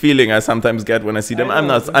weird feeling I sometimes get when I see them. I'm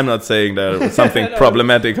not saying there's something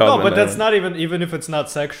problematic. No, but that's not even if it's not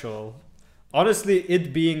sexual. Honestly,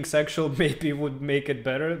 it being sexual maybe would make it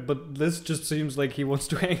better, but this just seems like he wants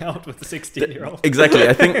to hang out with a 16-year-old. Exactly.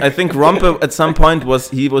 I think Rompe at some point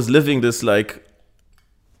was living this like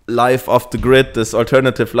life off the grid, this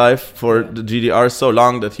alternative life for the GDR so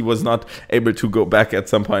long that he was not able to go back at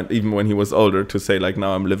some point, even when he was older, to say like,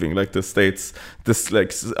 now I'm living like the States, this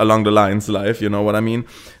like along the lines life, you know what I mean?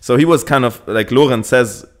 So he was kind of like Lorenz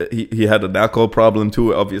says he had an alcohol problem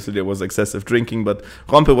too. Obviously there was excessive drinking, but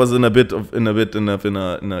Rompe was in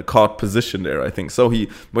a caught position there, I think. So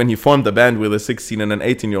when he formed the band with a 16 and an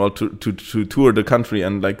 18-year-old to tour the country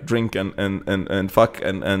and like drink and fuck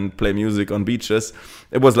and play music on beaches,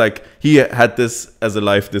 it was like he had this as a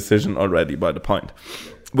life decision already by the point.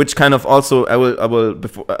 Which kind of also, I will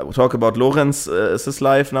talk about Lorenz's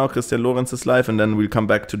life now, Christian Lorenz's life, and then we'll come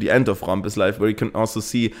back to the end of Rompe's life, where you can also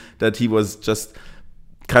see that he was just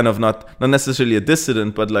kind of not necessarily a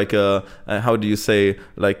dissident, but like how do you say,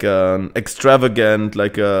 like extravagant,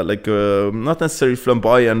 like not necessarily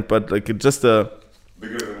flamboyant, but like just a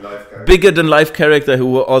bigger than life character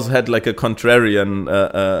who also had like a contrarian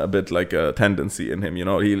a bit like a tendency in him, you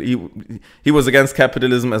know. He was against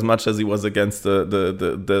capitalism as much as he was against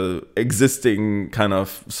the existing kind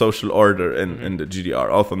of social order in the GDR,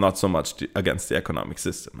 although not so much against the economic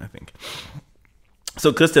system, I think.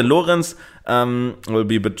 So Christian Lorenz will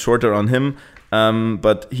be a bit shorter on him.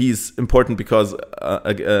 But he's important because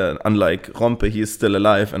unlike Rompe, he is still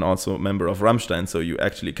alive and also a member of Rammstein, so you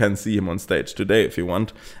actually can see him on stage today if you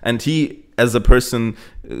want. And he, as a person,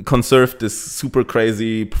 conserved this super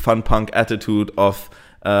crazy fun punk attitude of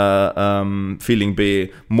Feeling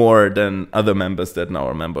B more than other members that now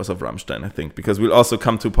are members of Rammstein, I think, because we'll also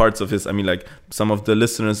come to parts of his, I mean, like some of the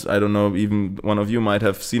listeners, I don't know, even one of you might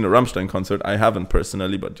have seen a Rammstein concert. I haven't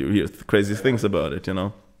personally, but you hear crazy things about it, you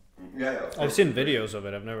know. Yeah, I've seen videos of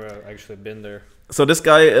it. I've never actually been there. So this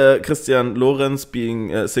guy, Christian Lorenz,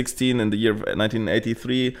 being 16 in the year of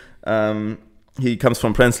 1983, He comes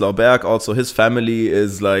from Prenzlauer Berg. Also, his family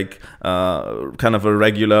is like kind of a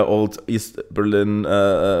regular old East Berlin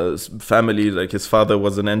family. Like his father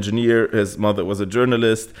was an engineer, his mother was a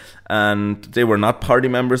journalist, and they were not party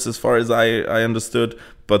members as far as I understood.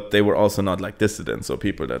 But they were also not like dissidents or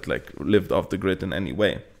people that like lived off the grid in any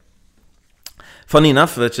way. Funny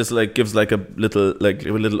enough, that just like gives like a little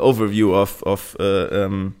overview of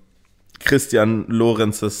Christian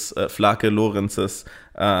Lorenz's Flake Lorenz's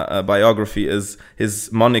biography. Is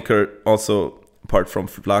his moniker also, apart from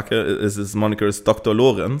Flake, is his moniker is Dr.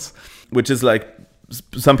 Lorenz, which is like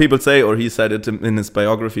some people say, or he said it in his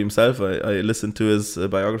biography himself. I listened to his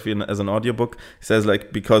biography as an audiobook. He says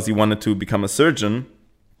like because he wanted to become a surgeon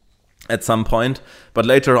at some point, but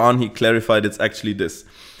later on he clarified it's actually this.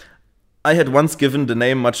 I had once given the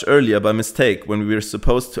name much earlier by mistake when we were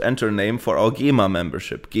supposed to enter a name for our GEMA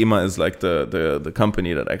membership. GEMA is like the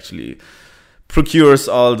company that actually procures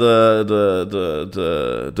all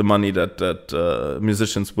the money that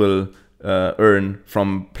musicians will earn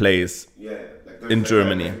from plays in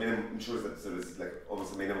Germany. Ensures that there is like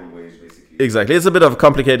almost a minimum wage, basically. Exactly, it's a bit of a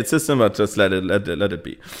complicated system, but just let it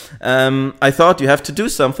be. I thought you have to do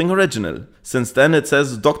something original. Since then it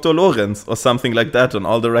says Dr. Lorenz or something like that on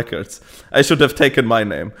all the records. I should have taken my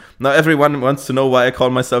name. Now everyone wants to know why I call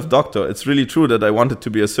myself doctor. It's really true that I wanted to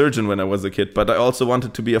be a surgeon when I was a kid, but I also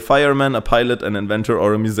wanted to be a fireman, a pilot, an inventor,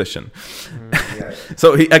 or a musician. Yeah.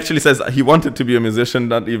 So he actually says he wanted to be a musician,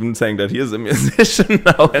 not even saying that he is a musician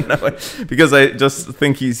now, because I just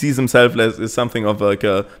think he sees himself as something of like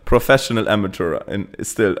a professional amateur and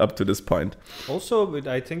still up to this point. Also,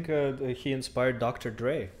 I think he inspired Dr.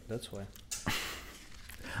 Dre. That's why.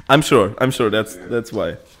 I'm sure that's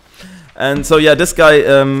why. And so yeah, this guy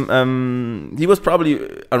he was probably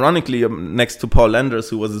ironically next to Paul Landers,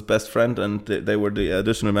 who was his best friend, and they were the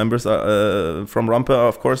additional members from Rampe,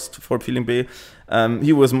 of course, for Feeling B.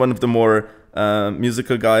 He was one of the more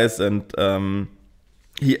musical guys, and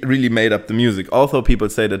he really made up the music. Although people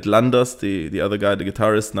say that Landers, the other guy, the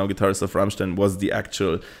guitarist, now guitarist of Rammstein, was the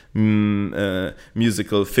actual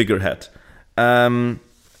musical figurehead.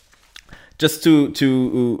 Just to What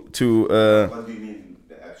do you mean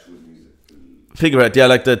the actual music? figurehead, yeah,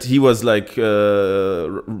 like that he was like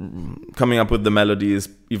coming up with the melodies,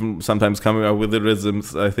 even sometimes coming up with the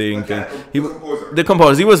rhythms, I think. Okay, The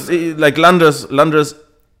composer. He was like Landers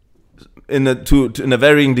in a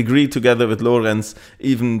varying degree together with Lorenz,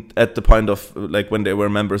 even at the point of like when they were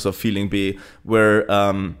members of Feeling B, where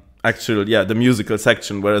the musical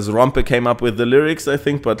section, whereas Rampe came up with the lyrics, I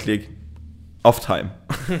think, but like off time.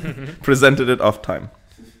 Presented it off time.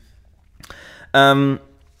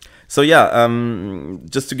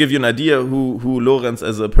 Just to give you an idea who Lorenz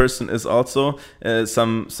as a person is, also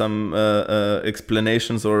some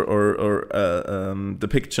explanations or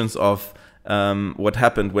depictions of what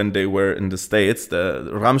happened when they were in the States.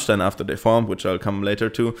 The Rammstein, after they formed, which I'll come later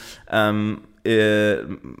to,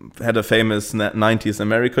 had a famous 90s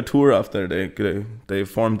America tour after they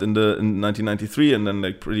formed in 1993, and then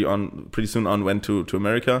like pretty soon on went to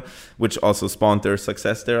America, which also spawned their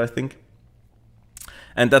success there, I think.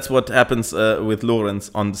 And that's what happens with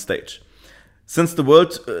Lorenz on the stage. Since the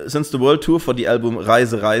world tour for the album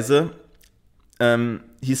Reise Reise,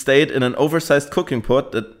 he stayed in an oversized cooking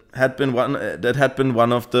pot that had been one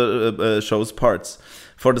of the show's parts.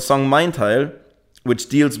 For the song Mein Teil, which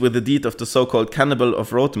deals with the deed of the so-called cannibal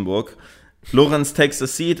of Rothenburg, Lorenz takes a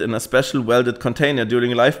seat in a special welded container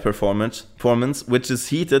during a live performance, which is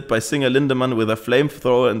heated by singer Lindemann with a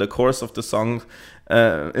flamethrower in the course of the song.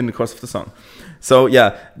 So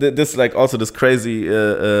yeah, this like also these crazy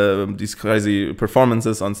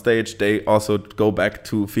performances on stage, they also go back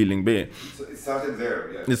to Feeling B. So it started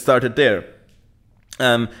there. Yeah. It started there.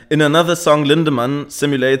 In another song, Lindemann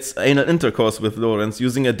simulates anal intercourse with Lorenz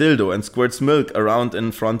using a dildo and squirts milk around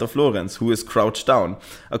in front of Lorenz, who is crouched down.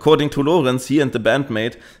 According to Lorenz, he and the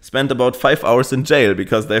bandmate spent about 5 hours in jail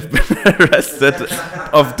because they've been arrested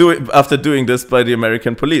after doing this by the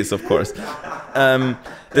American police, of course.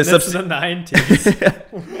 This is the 90s.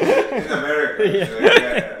 In America. Yeah.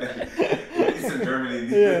 Eastern Germany.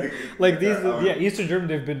 Yeah. Like Eastern Germany,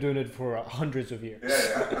 they've been doing it for hundreds of years.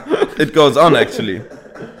 Yeah. It goes on, actually.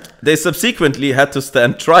 They subsequently had to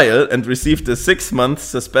stand trial and received a 6-month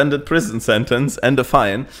suspended prison sentence and a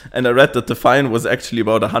fine. And I read that the fine was actually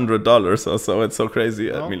about $100 or so. It's so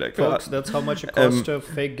crazy. Well, I mean, like, folks, that's how much it costs to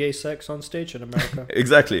fake gay sex on stage in America.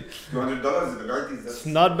 Exactly. $200 in the 90s. It's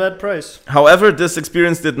not a bad price. However, this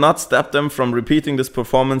experience did not stop them from repeating this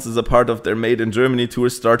performance as a part of their Made in Germany tour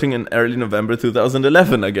starting in early November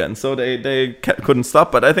 2011 again. So they couldn't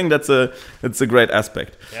stop, but I think it's a great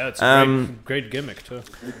aspect. Yeah, it's a great gimmick too.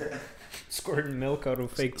 Squirting milk out of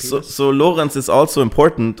fake So, penis. so Lorenz is also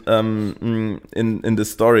important in the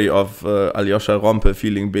story of Aljoscha Rompe,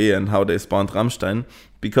 Feeling B, and how they spawned Rammstein,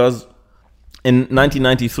 because in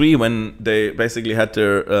 1993, when they basically had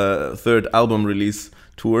their third album release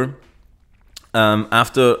tour,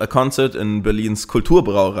 after a concert in Berlin's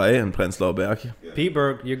Kulturbrauerei in Prenzlauer Berg,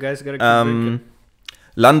 P-Berg, you guys gotta keep drinking.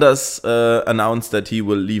 Landers announced that he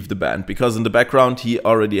will leave the band, because in the background he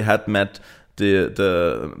already had met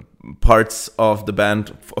the parts of the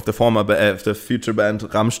band of the future band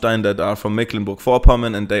Rammstein that are from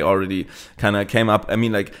Mecklenburg-Vorpommern, and they already kind of came up. I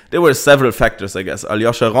mean, like, there were several factors, I guess.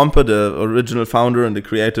 Aljoscha Rompe, the original founder and the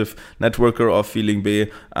creative networker of Feeling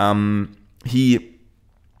B, he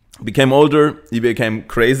became older, he became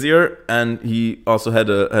crazier, and he also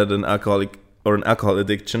had an alcohol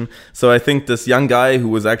addiction. So I think this young guy who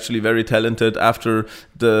was actually very talented, after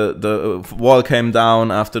the wall came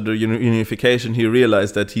down, after the unification, he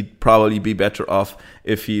realized that he'd probably be better off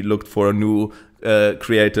if he looked for new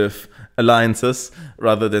creative alliances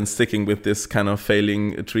rather than sticking with this kind of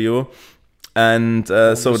failing trio. And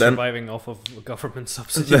so then surviving off of government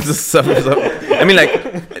subsidies. I mean,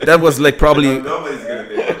 like, that was like probably Nobody's gonna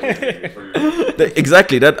pay for you.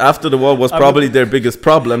 exactly that after the war was probably their biggest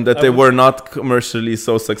problem, that they were not commercially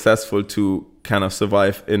so successful to kind of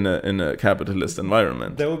survive in a capitalist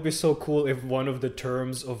environment. That would be so cool if one of the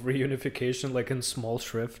terms of reunification, like in small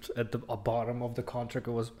shrift at the bottom of the contract,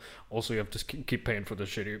 it was also you have to keep paying for the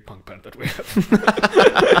shitty punk band that we have.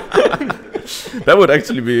 That would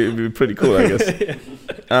actually be pretty cool, I guess.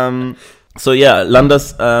 So yeah,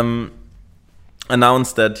 Landers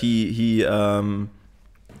announced that he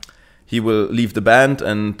will leave the band,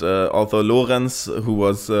 and although Lorenz, who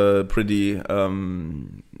was pretty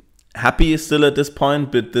happy still at this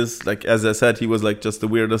point, but this, like, as I said, he was like just the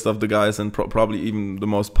weirdest of the guys, and probably even the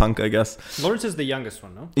most punk, I guess. Lawrence is the youngest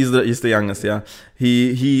one, no? He's the youngest, yeah.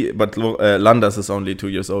 But Landers is only 2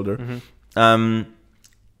 years older. Mm-hmm.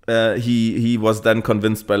 He was then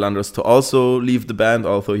convinced by Landers to also leave the band,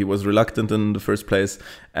 although he was reluctant in the first place.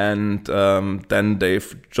 And then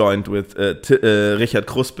they've joined with Richard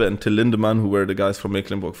Kruspe and Till Lindemann, who were the guys from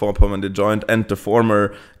Mecklenburg-Vorpommern. They joined, and the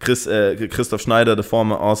former Christoph Schneider, the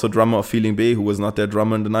former also drummer of Feeling B, who was not their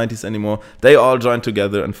drummer in the 90s anymore. They all joined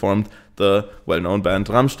together and formed the well-known band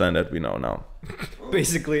Rammstein that we know now.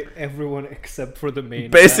 Basically everyone except for the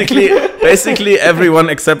main Basically everyone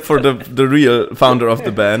except for the real founder of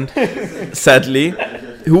the band, sadly.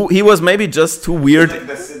 He was maybe just too weird. Like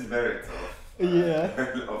the Sid Barrett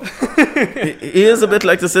He is a bit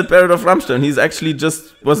like the Sid Barrett of Rammstein. He's actually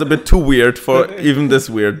just was a bit too weird for even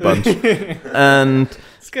this weird bunch. And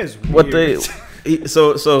this guy's weird. what they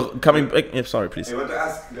so coming back. Yeah, sorry, please. I want to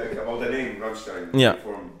ask about the name Rammstein. Yeah.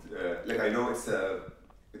 Formed, I know it's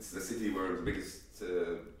the city where the biggest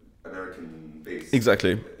American base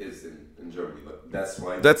Exactly. is in Germany, but that's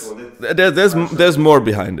why There's more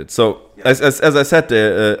behind it. So as I said,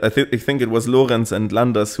 I think it was Lorenz and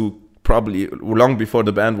Landers who probably long before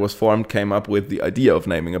the band was formed came up with the idea of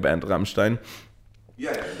naming a band Rammstein.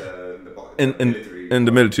 Yeah, in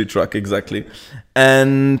the military truck, exactly.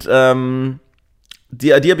 And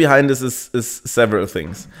the idea behind this is several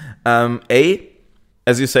things.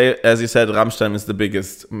 As you said, Rammstein is the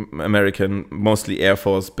biggest American, mostly Air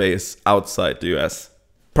Force base outside the US.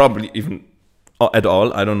 Probably even at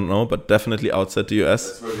all, I don't know, but definitely outside the US.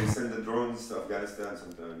 That's where they send the drones to Afghanistan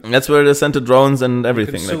sometimes. That's where they sent the drones and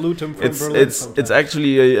everything. You can salute them from Berlin it's sometimes.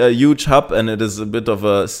 actually a huge hub, and it is a bit of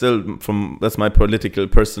a still from that's my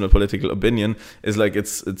personal political opinion, is like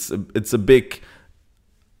it's a big.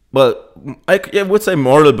 Well, I would say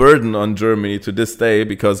moral burden on Germany to this day,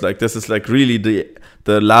 because like this is like really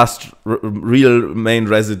the last real main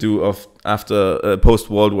residue of after post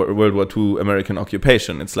World War II American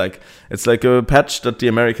occupation. It's like a patch that the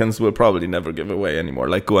Americans will probably never give away anymore,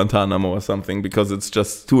 like Guantanamo or something, because it's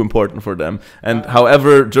just too important for them. And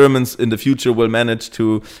however Germans in the future will manage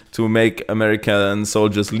to make American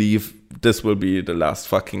soldiers leave, this will be the last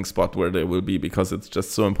fucking spot where they will be, because it's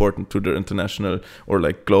just so important to their international or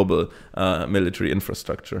like global military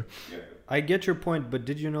infrastructure. Yeah. I get your point, but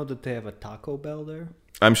did you know that they have a Taco Bell there?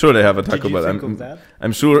 I'm sure they have a Taco Did you Bell. think of that?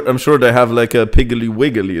 I'm sure they have like a Piggly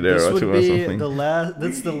Wiggly there This or would two or be something.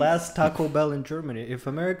 that's the last Taco Bell in Germany. If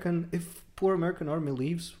poor American army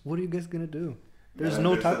leaves, what are you guys gonna do? There's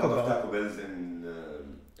no Taco a lot of Bell. Taco Bells in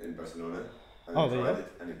Barcelona. And Oh, I they tried have?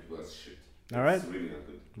 it, and it was shit. All right. It's really not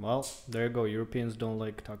good. Well, there you go. Europeans don't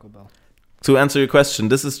like Taco Bell. To answer your question,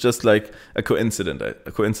 this is just like a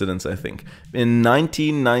coincidence, I think. In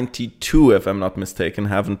 1992, if I'm not mistaken,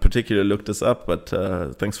 haven't particularly looked this up, but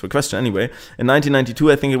thanks for the question anyway. In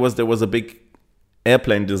 1992, I think there was a big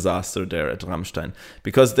airplane disaster there at Rammstein,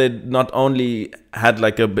 because they not only had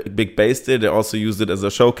like a big base there, they also used it as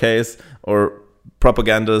a showcase or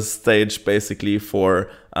propaganda stage basically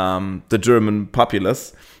for the German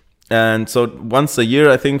populace. And so once a year,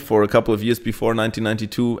 I think for a couple of years before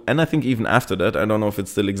 1992, and I think even after that, I don't know if it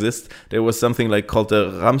still exists, there was something like called the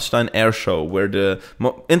Rammstein Air Show, where the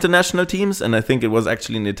international teams, and I think it was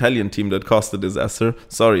actually an Italian team that caused the disaster.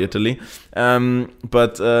 Sorry, Italy. So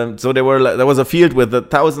there was a field with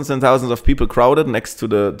thousands and thousands of people crowded next to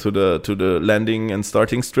the landing and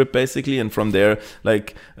starting strip basically, and from there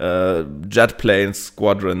like jet planes,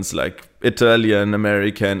 squadrons like Italian,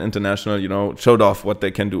 American, international, showed off what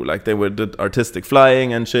they can do. Like they did artistic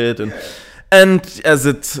flying and shit. And as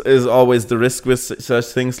it is always the risk with such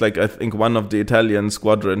things, like I think one of the Italian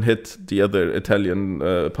squadron hit the other Italian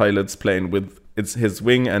pilot's plane with his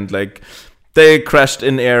wing, and like they crashed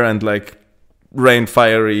in air and like rained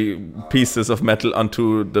fiery pieces of metal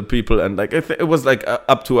onto the people, and like it was like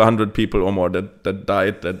up to 100 people or more that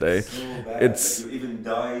died that day. So bad. It's like you even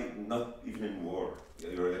die not even in war.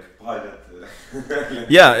 You're like a pilot.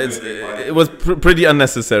 Yeah, it was pretty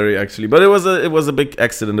unnecessary actually, but it was a big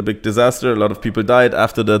accident, a big disaster. A lot of people died.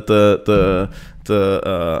 After that, the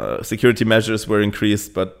security measures were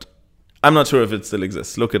increased, but I'm not sure if it still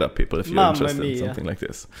exists. Look it up, people, if you're interested in something like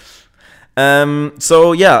this.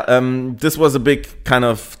 This was a big kind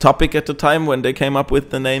of topic at the time when they came up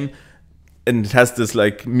with the name. And it has this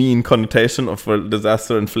like mean connotation of a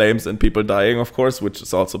disaster and flames and people dying, of course, which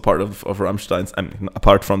is also part of Rammstein's, I mean,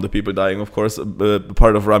 apart from the people dying, of course,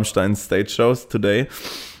 part of Rammstein's stage shows today.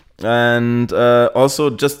 And also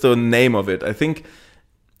just the name of it. I think,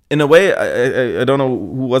 in a way, I don't know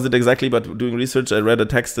who was it exactly, but doing research, I read a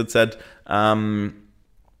text that said,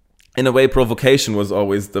 in a way, provocation was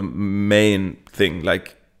always the main thing.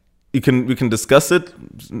 Like, we can discuss it,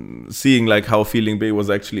 seeing like how Feeling B was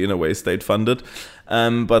actually in a way state funded,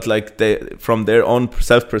 but like from their own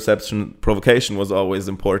self-perception, provocation was always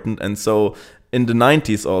important. And so in the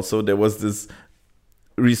 90s also there was this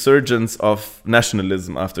resurgence of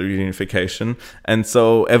nationalism after reunification, and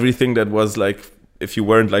so everything that was like, if you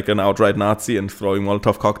weren't like an outright Nazi and throwing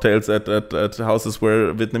Molotov cocktails at houses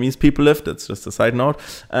where Vietnamese people lived, that's just a side note,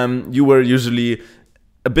 you were usually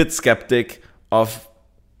a bit skeptic of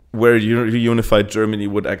where reunified Germany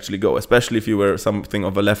would actually go, especially if you were something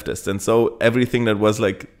of a leftist. And so everything that was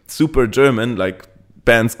like super German, like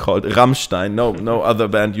bands called Rammstein, no other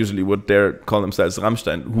band usually would dare call themselves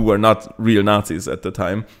Rammstein, who were not real Nazis at the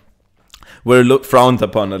time, were frowned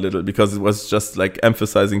upon a little, because it was just like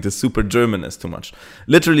emphasizing the super Germanness too much.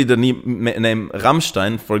 Literally the name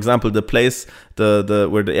Rammstein, for example, the place where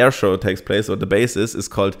the air show takes place, or the base is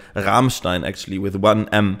called Rammstein actually, with one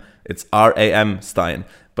M. It's R-A-M Stein.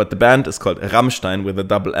 But the band is called Rammstein with a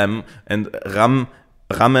double M, and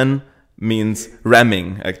Rammen means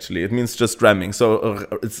ramming, actually. It means just ramming. So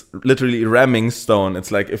it's literally ramming stone. It's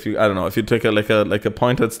like if you take a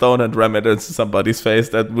pointed stone and ram it into somebody's face,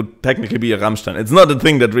 that would technically be a Rammstein. It's not a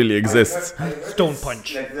thing that really exists. I heard stone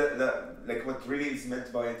punch. Like what really is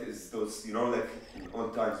meant by it is those, like in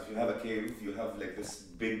old times, if you have a cave, you have like this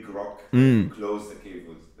big rock to close the cave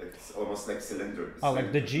with. Like it's almost like cylinder.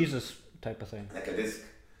 Like the Jesus type of thing. Like a disc.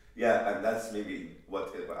 Yeah, and that's maybe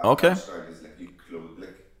what Rammstein is like. You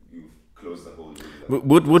close the whole.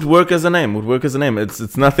 Would work as a name.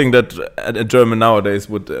 It's nothing that a German nowadays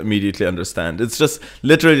would immediately understand. It's just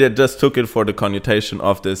literally it just took it for the connotation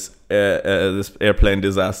of this airplane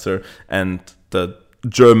disaster and the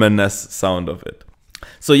Germanness sound of it.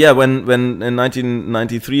 So yeah, when in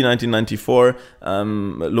 1993, 1994,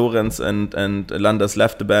 Lorenz and Landers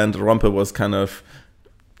left the band, Rompe was kind of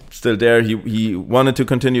still there. He wanted to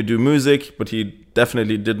continue to do music, but he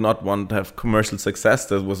definitely did not want to have commercial success.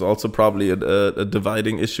 That was also probably a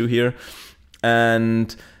dividing issue here.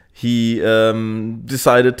 And he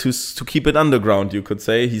decided to keep it underground, you could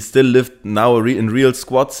say. He still lived now in real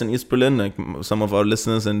squats in East Berlin. Like some of our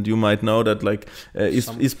listeners and you might know that, like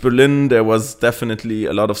East Berlin, there was definitely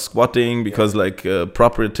a lot of squatting because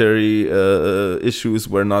proprietary issues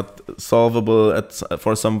were not solvable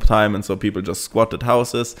for some time, and so people just squatted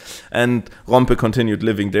houses. And Rompe continued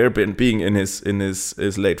living there, being in his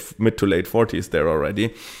mid to late 40s there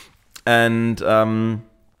already, and.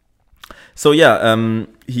 So yeah,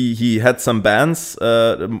 he had some bands.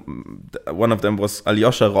 One of them was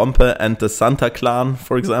Alyosha Rompe and the Santa Clan,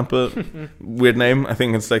 for example. Weird name. I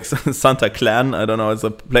think it's like Santa Clan. I don't know. It's a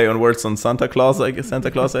play on words on Santa Claus,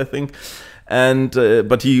 I think. And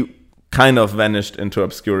but he kind of vanished into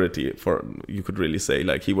obscurity, for you could really say.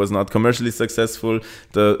 Like, he was not commercially successful.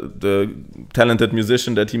 The talented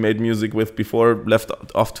musician that he made music with before left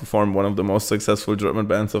off to form one of the most successful German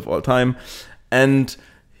bands of all time, and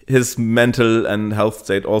his mental and health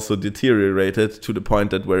state also deteriorated to the point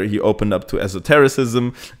that where he opened up to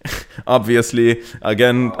esotericism. Obviously,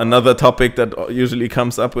 again, another topic that usually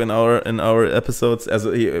comes up in our episodes. As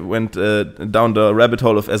he went down the rabbit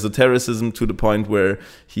hole of esotericism to the point where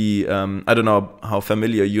he, I don't know how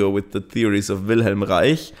familiar you are with the theories of Wilhelm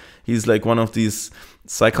Reich. He's like one of these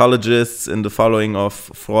psychologists in the following of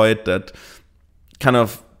Freud that kind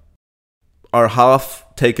of are half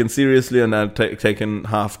taken seriously and are taken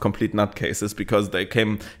half complete nutcases, because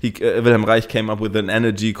Wilhelm Reich came up with an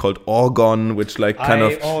energy called orgon, which like kind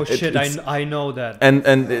of I know that. And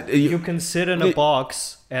you can sit in a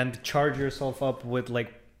box and charge yourself up with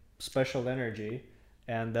like special energy,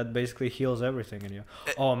 and that basically heals everything in you.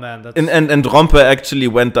 Oh man, that's... And Rompe actually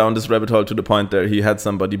went down this rabbit hole to the point that he had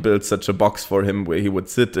somebody build such a box for him where he would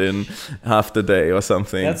sit in half the day or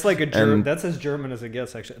something. That's like that's as German as it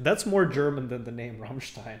gets, actually. That's more German than the name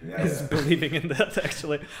Rammstein, is believing in that,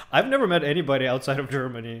 actually. I've never met anybody outside of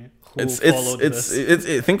Germany who followed this.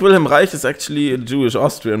 I think Wilhelm Reich is actually a Jewish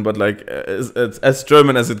Austrian, but like it's as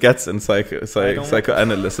German as it gets in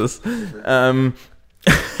psychoanalysis.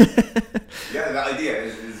 Yeah, the idea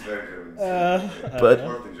is very German.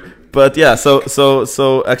 But yeah,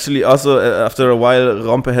 so actually also after a while,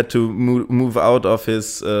 Rompe had to move out of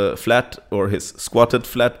his flat, or his squatted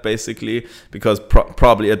flat, basically, because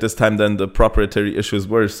probably at this time then the proprietary issues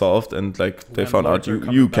were solved, and like they found out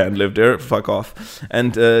you can't live there, fuck off.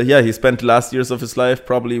 And he spent the last years of his life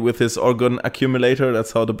probably with his organ accumulator.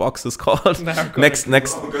 That's how the box is called. next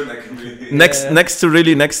to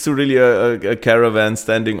really a caravan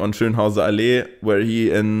standing on Schönhauser Allee, where he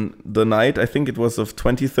in the night, I think it was of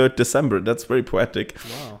 23rd December, that's very poetic,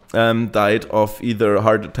 died of either a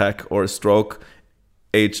heart attack or a stroke,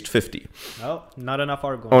 aged 50. Oh, not enough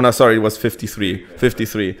argon. Oh no, sorry, it was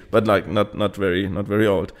 53, but like not very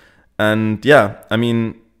old. And yeah, I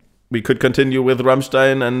mean, we could continue with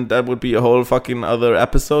Rammstein, and that would be a whole fucking other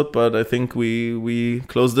episode, but I think we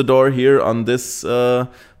close the door here on this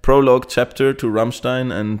prologue chapter to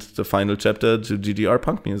Rammstein and the final chapter to GDR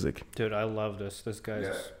punk music. Dude, I love this. This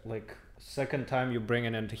guy's like... Second time you bring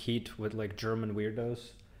it into heat with like German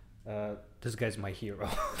weirdos. This guy's my hero.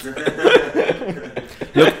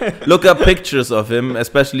 Look up pictures of him,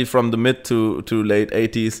 especially from the mid to late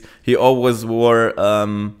 80s. He always wore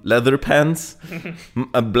leather pants,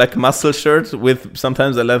 a black muscle shirt with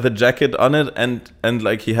sometimes a leather jacket on it, and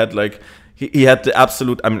like he had like he had the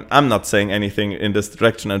absolute, I'm not saying anything in this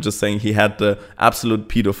direction, I'm just saying he had the absolute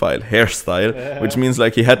pedophile hairstyle, which means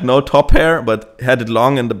like he had no top hair, but had it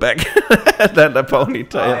long in the back, and then a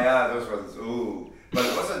ponytail. Yeah, those ones, ooh. But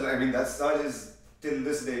also, I mean, that style is, till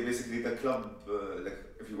this day, basically the club, like,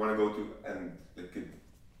 if you want to go to, and like,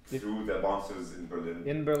 through the bouncers in Berlin.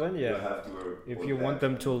 In Berlin, yeah. You have to if you want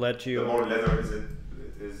them to let you... The more leather it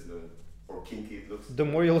is, the more kinky it looks. The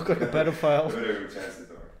more you look like a pedophile. The better your chances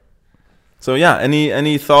are. So yeah,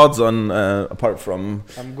 any thoughts on apart from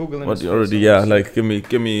I'm googling what you already like give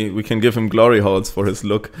me we can give him glory holes for his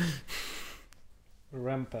look.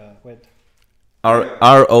 Rampa, wait. Rompe.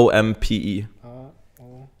 ROMPE.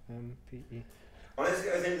 Honestly,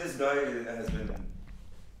 I think this guy has been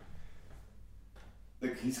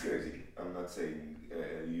like, he's crazy. I'm not saying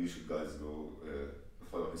you should guys go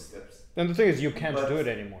follow his steps. And the thing is, you can't do it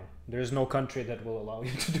anymore. There's no country that will allow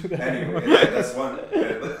you to do that anymore. That's one.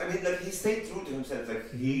 But I mean, like, he stayed true to himself.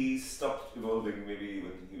 Like, he stopped evolving maybe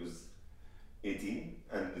when he was 18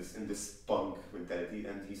 and in this punk mentality,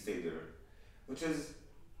 and he stayed there. Which is,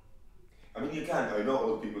 I mean, you can't. I know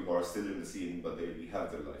old people who are still in the scene, but they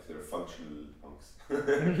have their life. They're functional punks.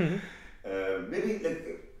 Maybe,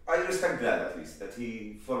 like, I respect that at least, that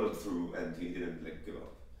he followed through and he didn't, like, give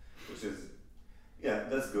up. Which is, yeah,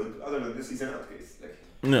 that's good. Other than this, he's an outcase. Like,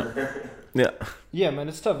 yeah, man,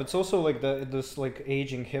 it's tough. It's also like this like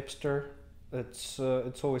aging hipster. It's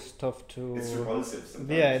always tough to. It's repulsive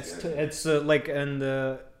sometimes. Yeah, it's like, and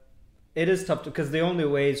it is tough because the only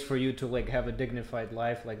ways for you to like have a dignified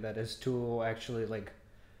life like that is to actually like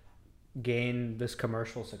gain this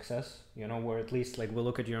commercial success. You know, where at least like we'll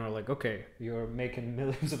look at you and we're like, okay, you're making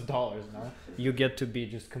millions of dollars now. You get to be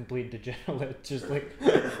just complete degenerate. Just like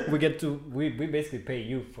we basically pay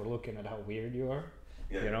you for looking at how weird you are.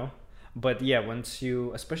 Yeah. You know, but yeah,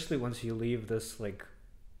 especially once you leave this like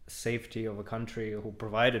safety of a country who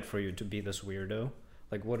provided for you to be this weirdo,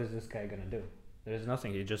 like what is this guy gonna do? There's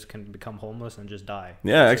nothing. He just can become homeless and just die.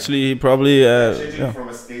 Yeah, actually, he probably changing from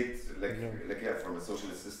a state from a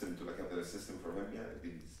socialist system to like a the system for him,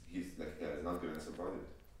 he's like, it's not going to support it.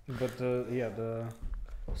 But the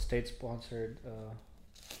state-sponsored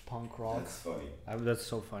punk rock. That's funny. That's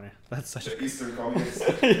so funny. That's such the Eastern Communist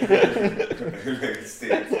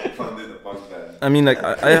state funded a punk band. I mean, like,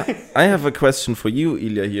 I have a question for you,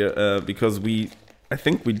 Ilya, here, because I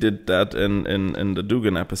think we did that in the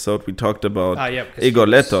Dugan episode. We talked about Igor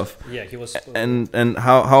Letov. Yeah, he was. And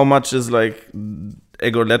how much is like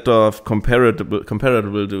Igor Letov comparable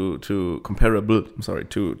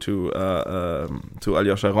to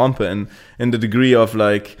Alyosha Rompe in the degree of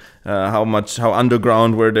like how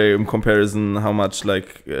underground were they in comparison, how much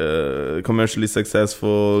like commercially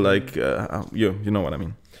successful, like you know what I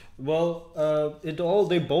mean. Well,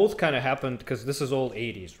 they both kind of happened because this is all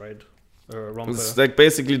 80s, right? It's like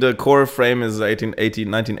basically the core frame is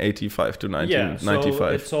 1985 to 1995. So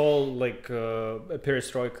it's all like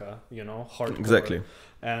perestroika, hardcore. Exactly.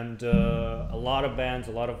 And a lot of bands,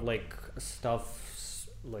 a lot of like stuff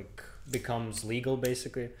like becomes legal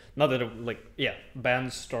basically. Not that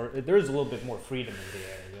bands start. There's a little bit more freedom in the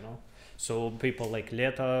air, So people like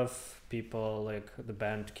Letov, people like the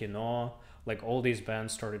band Kino, like all these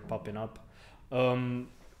bands started popping up. In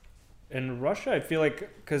Russia, I feel like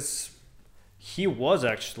because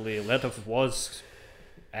Letov was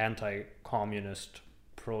anti-communist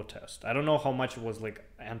protest. I don't know how much it was like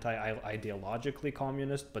anti-ideologically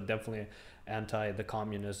communist, but definitely anti the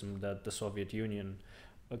communism that the Soviet Union.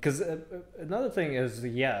 Because another thing is,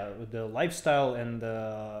 the lifestyle in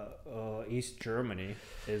the East Germany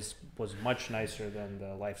was much nicer than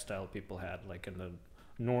the lifestyle people had, like in the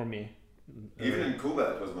normie. Even in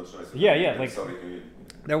Cuba, it was much nicer. Yeah, like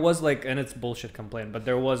there was like, and it's bullshit complaint, but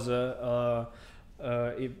there was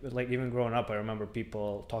like even growing up, I remember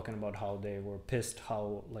people talking about how they were pissed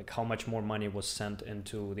how much more money was sent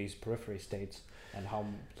into these periphery states and how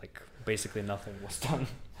like basically nothing was done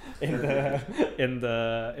in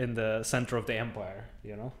the center of the empire,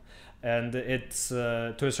 And it's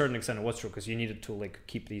to a certain extent it was true because you needed to like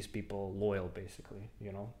keep these people loyal basically,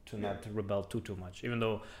 to not rebel too much, even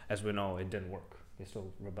though as we know it didn't work. They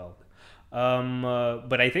still rebelled.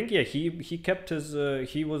 But I think he kept his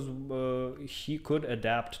he could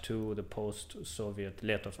adapt to the post-Soviet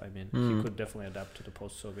Letov. I mean, he could definitely adapt to the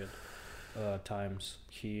post-Soviet times.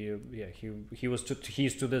 He's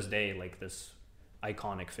to this day like this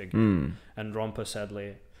iconic figure. And Rompe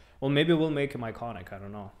sadly. Well, maybe we'll make him iconic. I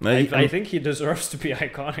don't know. I think he deserves to be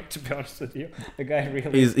iconic. To be honest with you, the guy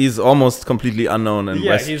really. He's almost completely unknown in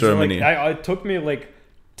West Germany. Like, it took me like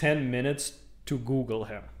 10 minutes to Google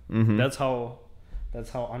him. Mm-hmm. That's how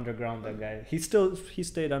underground that guy. He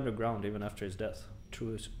stayed underground even after his death.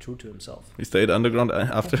 True to himself. He stayed underground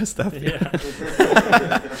after his death. Yeah.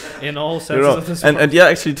 In all senses of this. And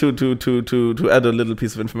actually to add a little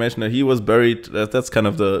piece of information, he was buried. That's kind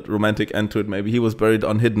of the romantic end to it. Maybe he was buried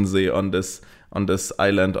on Hiddensee on this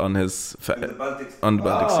island on the Baltic Sea.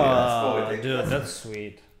 Oh, dude, that's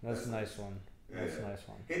sweet. That's a nice one. That's a nice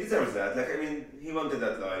one. He deserves that. Like, I mean, he wanted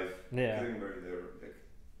that life. Yeah. Getting buried there. Like,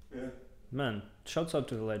 yeah. Man, shouts out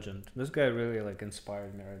to the legend. This guy really like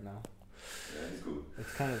inspired me right now. Yeah, he's good.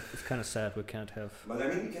 It's kind of sad we can't have. But I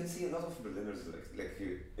mean, you can see a lot of Berliners like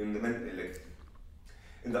in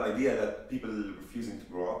the idea that people refusing to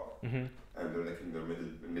grow up, and they're like in their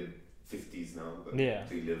mid 50s now, but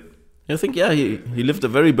they live. I think he lived a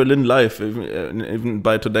very Berlin life, even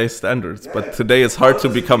by today's standards. Yeah, but today it's hard to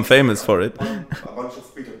become famous for it. A bunch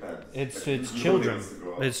of Peter Pans. It's children.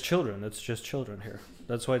 It's children. It's just children here.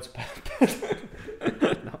 That's why it's bad.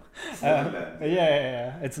 No.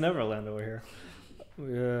 Yeah. It's Neverland over here.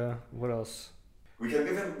 What else? We can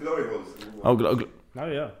give him glory holes. Oh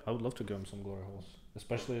yeah, I would love to give him some glory holes.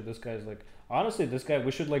 Especially this guy's like, honestly, this guy,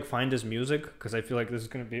 we should like find his music because I feel like this is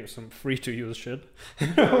gonna be some free to use shit.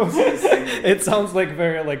 It sounds like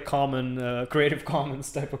very like common, Creative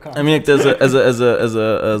Commons type of content. I mean, like, there's as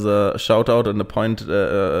a shout out and a point,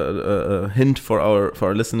 hint for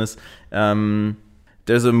our listeners.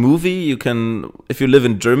 There's a movie you can, if you live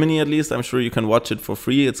in Germany at least, I'm sure you can watch it for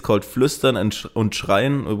free. It's called Flüstern und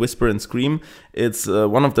Schreien, Whisper and Scream. It's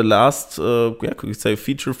one of the last, could you say,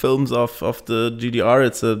 feature films of the GDR.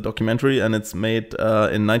 It's a documentary and it's made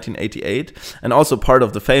in 1988. And also part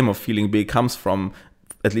of the fame of Feeling Big comes from,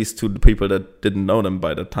 at least to the people that didn't know them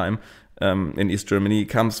by that time in East Germany,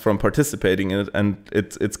 comes from participating in it. And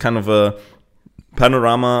it's kind of a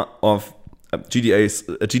panorama of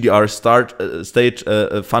GDR stage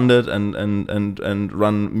funded and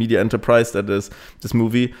run media enterprise that is this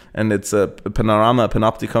movie, and it's a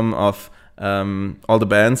panopticon of all the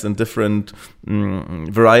bands and different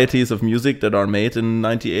varieties of music that are made in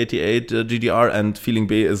 1988 GDR, and Feeling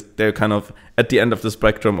B is they're kind of at the end of the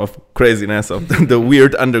spectrum of craziness of the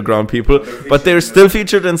weird underground people, but they're still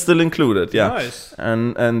featured and still included. Yeah, Nice.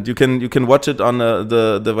 and you can watch it on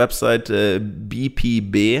the website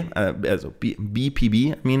BPB, also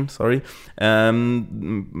BPB. I mean, sorry,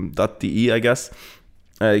 .de, I guess.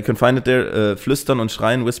 You can find it there, Flüstern und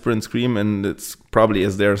Schreien, Whisper and Scream, and it's probably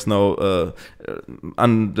as there's no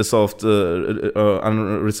unresolved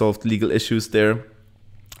legal issues there.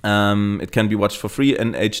 It can be watched for free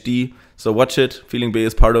in HD, so watch it. Feeling B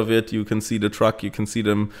is part of it. You can see the truck, you can see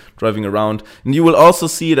them driving around, and you will also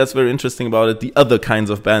see, that's very interesting about it, the other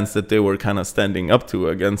kinds of bands that they were kind of standing up to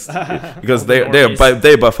against, because they're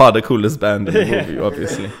by far the coolest band in the movie,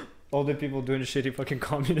 obviously. All the people doing shitty fucking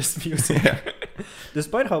communist music. Yeah.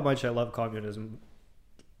 Despite how much I love communism,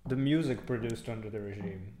 the music produced under the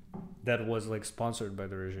regime that was like sponsored by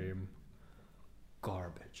the regime,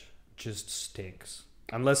 garbage. Just stinks.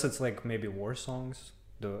 Unless it's like maybe war songs.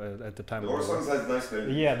 At the time. The war songs has nice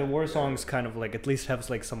melody. Yeah, the war songs kind of like at least have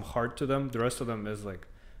like some heart to them. The rest of them is like,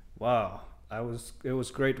 wow, it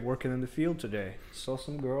was great working in the field today. Saw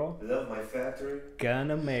some girl. Love my factory.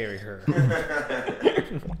 Gonna marry her.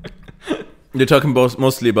 You're talking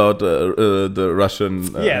mostly about the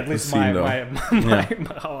Russian at least scene, my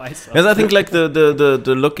how I saw. Yes, I think like the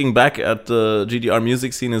looking back at the GDR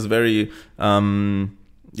music scene is very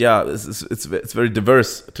it's very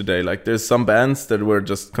diverse today. Like there's some bands that were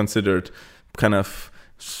just considered kind of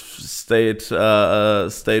state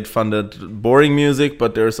funded boring music,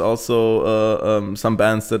 but there's also some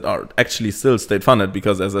bands that are actually still state funded,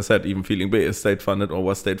 because as I said, even Feeling B is state funded or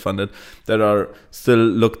was state funded, that are still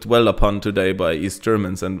looked well upon today by East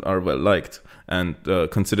Germans and are well liked and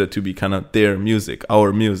considered to be kind of their music,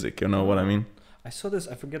 our music, you know what I mean? I saw this,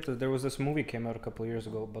 I forget that there was this movie came out a couple of years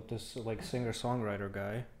ago about this like singer-songwriter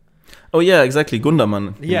guy. Oh yeah, exactly,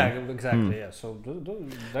 Gundermann. Yeah, exactly. Yeah, so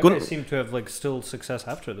that guy seemed to have like still success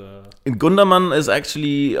after the. Gundermann is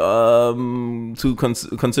actually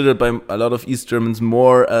considered by a lot of East Germans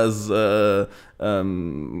more as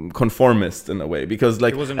conformist in a way, because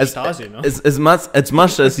like he wasn't Stasi, no? as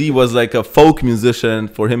much as he was like a folk musician,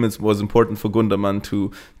 for him it was important for Gundermann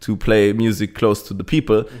to play music close to the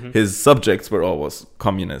people. Mm-hmm. His subjects were always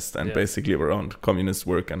communist and basically around communist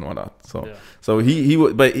work and whatnot. So he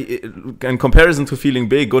in comparison to Feeling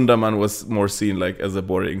B, Gundermann was more seen like as a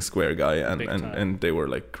boring square guy, and they were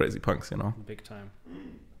like crazy punks, you know. Big time.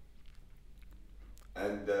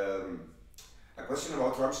 And a question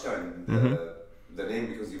about Rammstein, the name,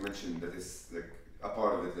 because you mentioned that it's like a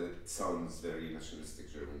part of it, it sounds very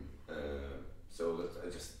nationalistic German. So I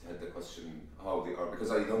just had the question how they are,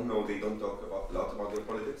 because I don't know, they don't talk a lot about their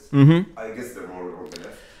politics. Mm-hmm. I guess they're more on the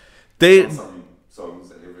left. They some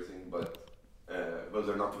songs and everything, but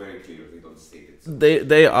they're not very clear. They don't state it. So.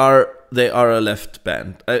 They are a left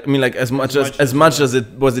band. I mean, like as much as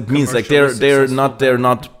it means, like they're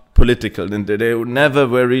not political, and they never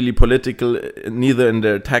were really political, neither in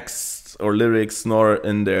their texts or lyrics nor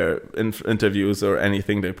in their interviews or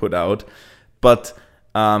anything they put out. But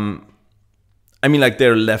I mean, like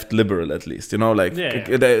they're left liberal at least, you know. Like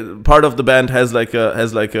part of the band has like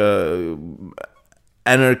a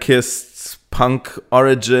anarchist punk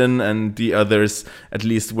origin, and the others at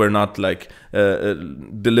least were not like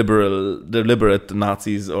deliberate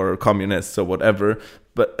Nazis or communists or whatever.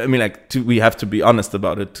 But I mean, like we have to be honest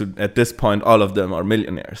about it. At this point, all of them are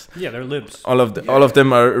millionaires. Yeah, they're libs. All of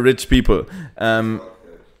them are rich people.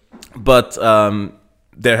 But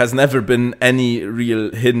there has never been any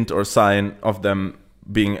real hint or sign of them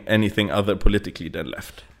being anything other politically than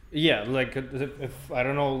left. Yeah, like if I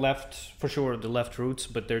don't know left for sure, the left roots,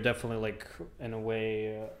 but they're definitely like in a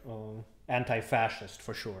way anti-fascist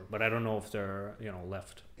for sure. But I don't know if they're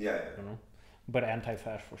left. Yeah. You know. But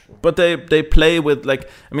anti-fascist for sure. But they play with like,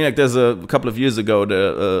 I mean, like there's a couple of years ago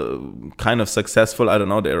they're kind of successful. I don't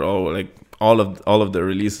know, they're all like all of the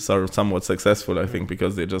releases are somewhat successful, I think,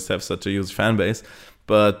 because they just have such a huge fan base.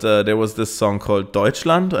 But there was this song called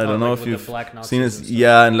Deutschland. I don't know if you've seen it.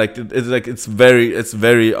 Yeah, and like it's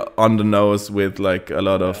very on the nose with like a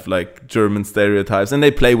lot of like German stereotypes, and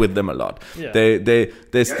they play with them a lot. Yeah.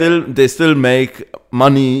 They still make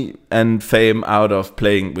money and fame out of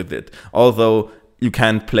playing with it. Although you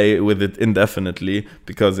can't play with it indefinitely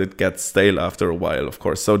because it gets stale after a while, of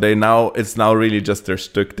course. So it's now really just their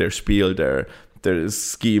shtick, their spiel, their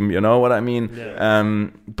scheme, you know what I mean? Yeah.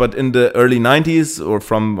 But in the early 90s, or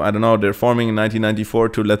from, I don't know, they're forming in 1994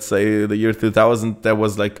 to, let's say, the year 2000, there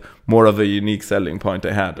was like more of a unique selling point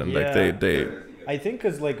they had. And like they I think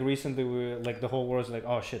because like recently the whole world's like,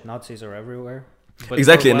 oh shit, Nazis are everywhere. But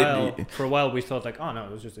Exactly, for a while we thought like, oh no,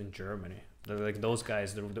 it was just in Germany. Like those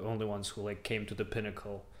guys, they're the only ones who like came to the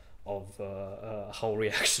pinnacle of how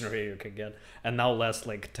reactionary you can get. And now last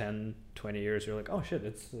like 10, 20 years, you're like, oh shit,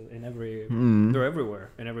 it's in every, they're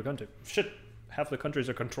everywhere in every country. Shit, half the countries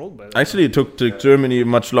are controlled by that. Actually, it took Germany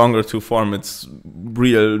much longer to form its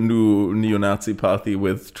real new neo-Nazi party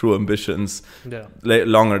with true ambitions,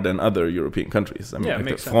 longer than other European countries. I mean,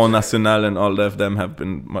 like the Front National and all of them have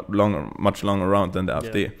been much longer around than the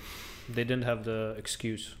AfD. They didn't have the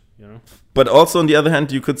excuse, you know. But also, on the other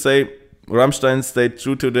hand, you could say Rammstein stayed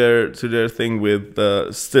true to their thing with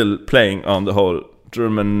still playing on the whole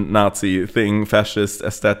German Nazi thing, fascist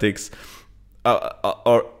aesthetics.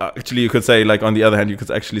 Or actually, you could say, like, on the other hand, you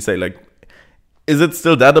could actually say, like, is it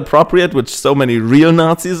still that appropriate with so many real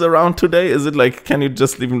Nazis around today? Is it like, can you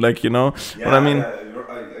just leave them, like, you know what I mean?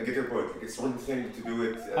 I get your point. It's one thing to do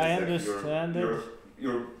it. I understand it.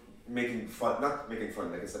 You're making fun, not making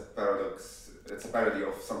fun. Like it's a paradox. It's a parody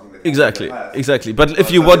of something that exactly. But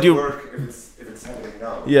if you what you work if it's happening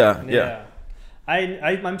now. Yeah.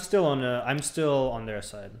 I'm still on their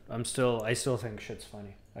side. I still think shit's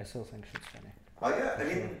funny. Oh yeah, I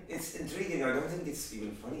mean it's intriguing. I don't think it's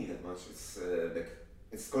even funny that much. It's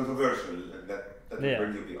it's controversial, and that will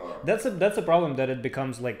bring you PR. That's a problem, that it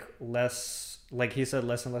becomes like less, like he said,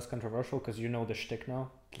 less and less controversial because you know the shtick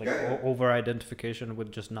now. Like over identification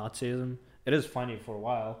with just Nazism. It is funny for a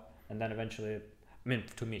while, and then eventually, I mean,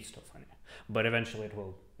 to me, it's still funny, but eventually it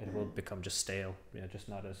will become just stale. Yeah, just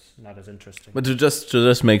not as interesting. But to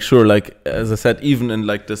just make sure, like as I said, even in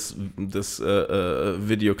like this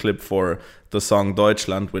video clip for the song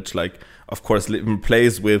Deutschland, which like of course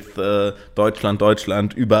plays with Deutschland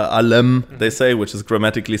über allem, they say, which is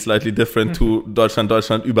grammatically slightly different to Deutschland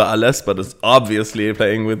über alles, but it's obviously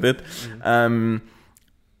playing with it.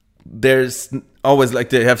 There's always like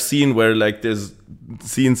they have seen where like there's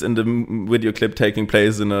scenes in the video clip taking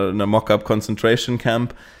place in a mock-up concentration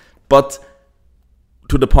camp, but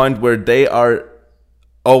to the point where they are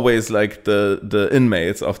always like the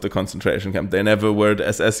inmates of the concentration camp. They never wear the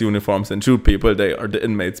SS uniforms and shoot people. They are the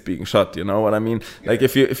inmates being shot. You know what I mean? Like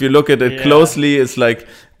if you look at it closely, it's like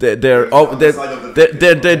they don't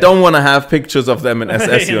want to have pictures of them in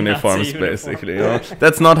SS uniforms, basically. You know?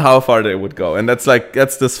 That's not how far they would go, and that's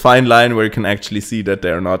this fine line where you can actually see that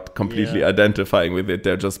they're not completely identifying with it.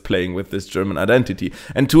 They're just playing with this German identity.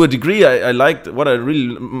 And to a degree, I liked what I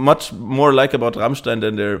really much more like about Rammstein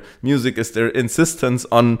than their music is their insistence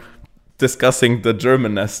on discussing the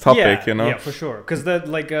German-ness topic, you know? Yeah, for sure. Because that,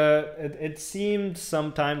 like, it seemed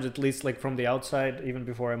sometimes, at least like from the outside, even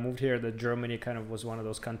before I moved here, that Germany kind of was one of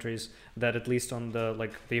those countries that, at least on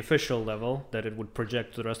the official level, that it would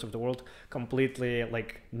project to the rest of the world, completely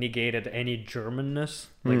like negated any Germanness.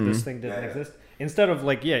 Like this thing didn't exist. Instead of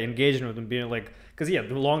like engaging with them, being like, because the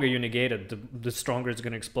longer you negate it, the stronger it's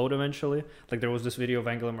going to explode eventually. Like there was this video of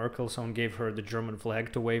Angela Merkel, someone gave her the German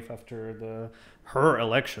flag to wave after her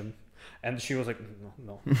election. And she was like,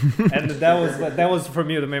 no. And that was for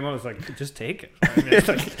me the main moment. Was like, just take it. I mean,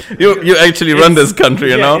 like, you actually run this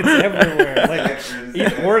country, you know. It's everywhere.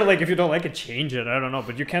 Like, or like if you don't like it, change it. I don't know,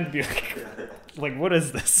 but you can't be like, what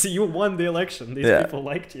is this? You won the election. These people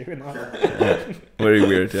liked you. You know? Very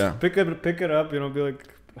weird. Yeah. Pick it up. You know, be like,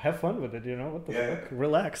 have fun with it. You know, what the fuck?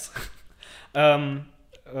 Relax.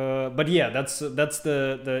 But yeah, that's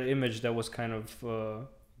the image that was kind of.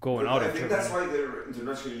 Going out I of think Germany. That's why they're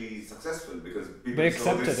internationally successful, because people they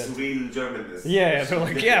saw accepted this it. real Germanness. Yeah, they're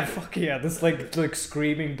like, fuck yeah, this like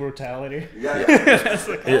screaming brutality.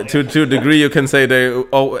 To a degree, you can say they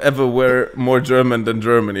ever were more German than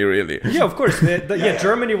Germany, really. Yeah, of course.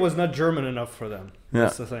 Germany was not German enough for them.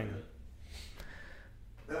 That's the thing.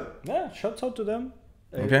 Yeah, shouts out to them.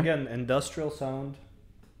 Okay. Again, industrial sound,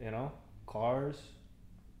 you know, cars,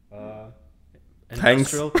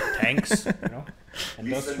 industrial tanks, you know.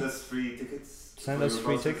 Please send us free tickets. Send us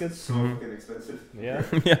free tickets. So fucking expensive. Yeah.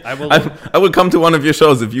 I will come to one of your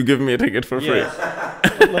shows if you give me a ticket for free.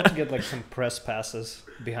 I'd love to get like some press passes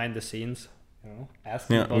behind the scenes. You know,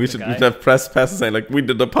 asking about we should have press passes saying like we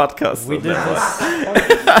did a podcast. We did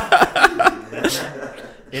this.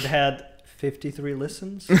 It had 53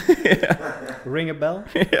 listens. Ring a bell.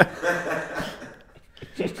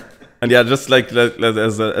 And just like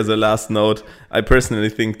as a last note, I personally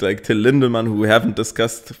think like Till Lindemann, who we haven't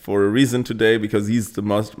discussed for a reason today, because he's the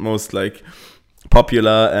most like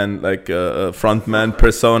popular and like frontman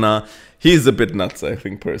persona. He's a bit nuts, I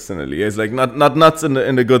think, personally. He's like not nuts in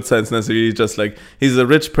the good sense necessarily, just like he's a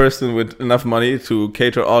rich person with enough money to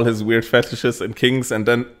cater all his weird fetishes and kinks, and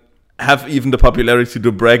then have even the popularity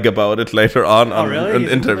to brag about it later on really? on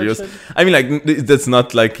He's interviews. into that shit? I mean, like, that's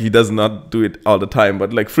not like he does not do it all the time,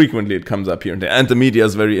 but like frequently it comes up here and there. And the media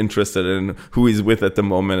is very interested in who he's with at the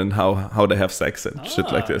moment and how they have sex and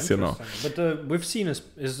shit like this, you know. But we've seen his.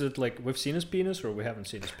 Is it like we've seen his penis or we haven't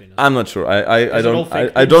seen his penis? I'm not sure. I Is it all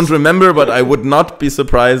fake I don't penis? remember, but I would not be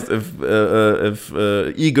surprised if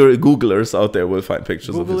eager Googlers out there will find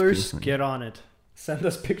pictures of his Googlers, penis. get on it. Send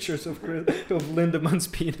us pictures of Lindemann's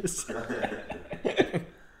penis.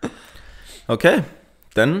 Okay,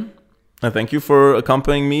 then I thank you for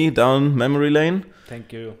accompanying me down memory lane.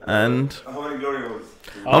 Thank you. And How many glory holes?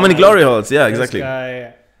 how many glory holes? Yeah, This exactly.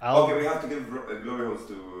 guy, Okay, we have to give glory holes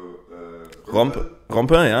to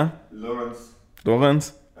Rompe, yeah. Lorenz,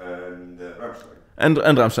 Lorenz. and Rammstein. And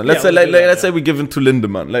Rammstein. Yeah, Let's say we'll do that, let's say we give it to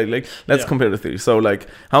Lindemann. Like let's Yeah. compare the three. So like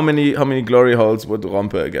how many glory holes would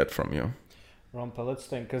Rompe get from you? Rompa, let's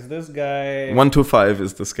think, because this guy. 1 to 5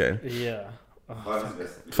 is the scale. Yeah. 5 is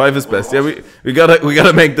best. 5 is best. Yeah, we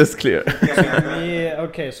gotta make this clear. Yeah.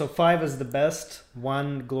 Okay. So 5 is the best.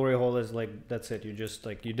 1 glory hole is like that's it. You just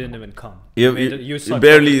like you didn't even come. You sucked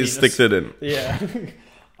barely on the penis. sticked it in. Yeah.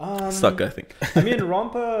 Stuck, I think. I mean,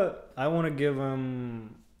 Rompa, I want to give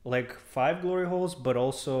him like 5 glory holes, but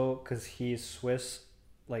also because he's Swiss,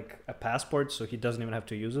 like a passport, so he doesn't even have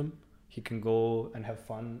to use them. He can go and have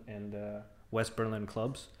fun in the West Berlin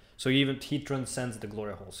clubs. So he transcends the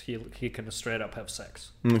glory holes. He can straight up have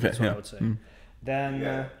sex. Okay, That's what yeah. I would say. Then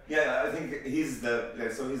Yeah, I think he's the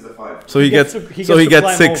 5. So he gets to 6. Over.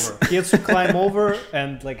 He gets to climb over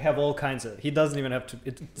and like have all kinds of. He doesn't even have to.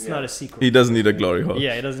 It's not a secret. He doesn't need a glory hole.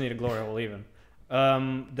 Yeah, he doesn't need a glory hole even.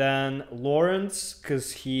 Then Lawrence,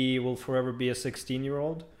 because he will forever be a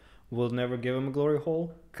 16-year-old. We'll never give him a glory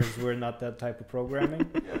hole because we're not that type of programming.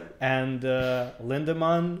 And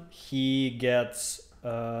Lindemann, he gets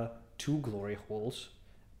 2 glory holes,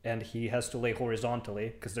 and he has to lay horizontally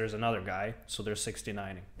because there's another guy, so they're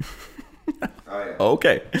 69ing.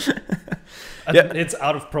 Okay. Yeah. It's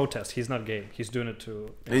out of protest. He's not gay. He's doing it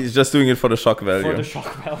to... He's just doing it for the shock value. For the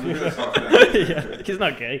shock value. Yeah, he's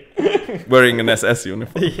not gay. Wearing an SS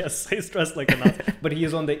uniform. Yes, he's dressed like a Nazi. But he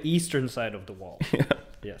is on the eastern side of the wall. Yeah.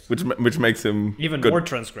 Yes. Which makes him even good. more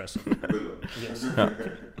transgressive. Yes.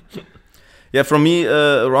 Yeah, from me,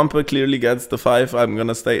 Rompe clearly gets the 5. I'm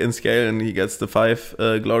gonna stay in scale, and he gets the 5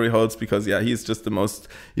 glory holes because he's just the most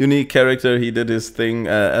unique character. He did his thing,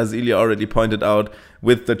 as Ilya already pointed out,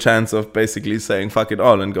 with the chance of basically saying fuck it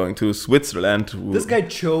all and going to Switzerland. This guy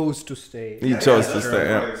chose to stay. He chose to stay.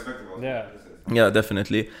 Yeah. Yeah,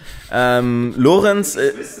 definitely. Lorenz.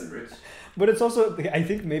 But it's also, I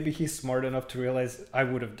think maybe he's smart enough to realize I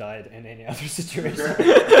would have died in any other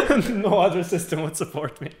situation. No other system would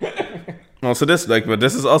support me. Also, but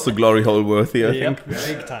this is also glory hole worthy, I think.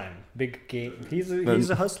 Big time. Big game. He's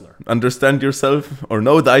a hustler. Understand yourself or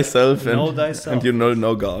know thyself, and you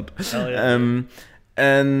know God. Hell yeah.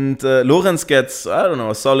 And Lorenz gets, I don't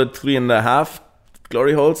know, a solid 3.5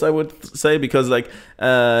 glory holes, I would say, because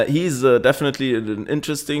he's definitely an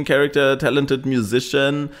interesting character, talented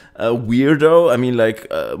musician, weirdo. I mean,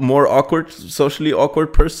 more socially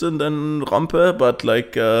awkward person than Rompe, but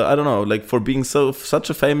I don't know, for being such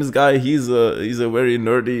a famous guy, he's a very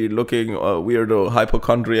nerdy looking weirdo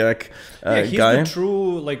hypochondriac he's guy. the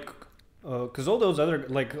true because all those other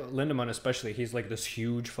Lindemann especially, he's this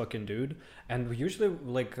huge fucking dude, and usually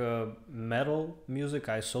metal music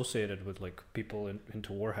I associated with people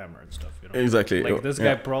into Warhammer and stuff, you know. Exactly. This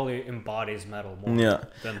guy probably embodies metal more. Yeah,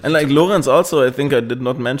 and Lorenz also, I think I did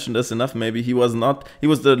not mention this enough. Maybe he was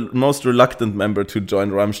the most reluctant member to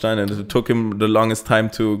join Rammstein, and it took him the longest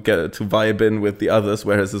time to get to vibe in with the others.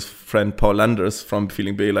 Whereas his friend Paul Landers from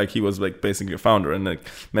Feeling B, he was basically a founder and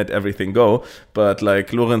made everything go. But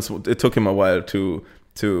Lorenz, it took him a while to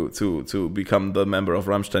become the member of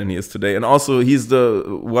Rammstein he is today. And also he's the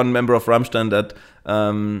one member of Rammstein that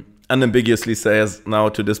unambiguously says now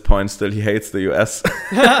to this point still he hates the US.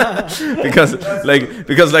 because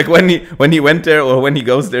when he went there or when he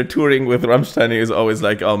goes there touring with Rammstein, he is always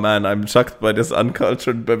oh man, I'm shocked by this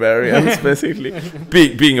uncultured barbarians, basically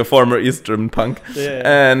being a former East German punk.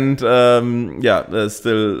 And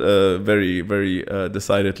still very very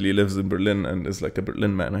decidedly lives in Berlin and is a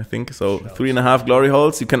Berlin man, I think. So 3.5 glory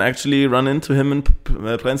holes. You can actually run into him in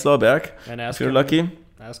Prenzlauer Berg if you're lucky.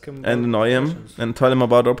 Ask him and annoy him and tell him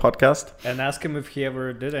about our podcast. And ask him if he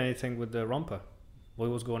ever did anything with the Rompe.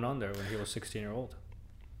 What was going on there when he was 16-year-old?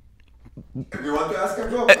 You want to ask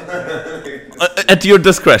him, bro? At your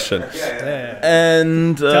discretion. Yeah.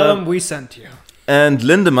 And tell him we sent you. And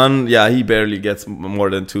Lindemann, yeah, he barely gets more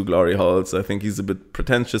than 2 glory holes. I think he's a bit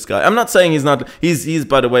pretentious guy. I'm not saying he's not. He's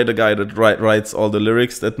by the way the guy that writes all the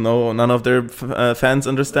lyrics that none of their fans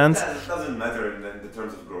understands. That doesn't matter in the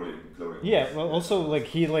terms of glory. Yeah, well, also like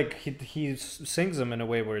he sings them in a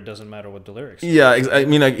way where it doesn't matter what the lyrics are. Yeah, I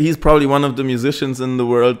mean, like, he's probably one of the musicians in the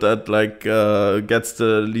world that like gets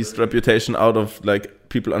the least reputation out of like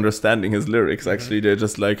people understanding his lyrics. Actually, they're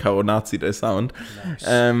just like how Nazi they sound. Nice.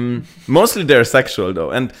 Mostly they're sexual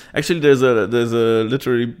though, and actually there's a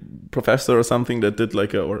literary professor or something that did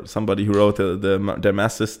like or somebody who wrote their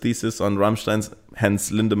master's thesis on Rammstein's,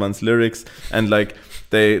 hence Lindemann's lyrics, and like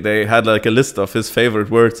they had like a list of his favorite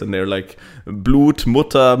words, and they're like Blut,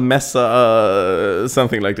 Mutter, Messer,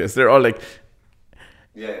 something like this. They're all like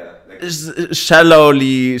Like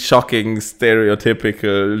shallowly shocking,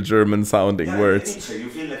 stereotypical German-sounding words. Nietzsche. You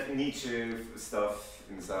feel like Nietzsche stuff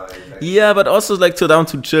inside. Like, Yeah, but also like down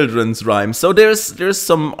to children's rhymes. So there's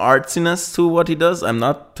some artsiness to what he does. I'm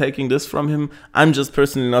not taking this from him. I'm just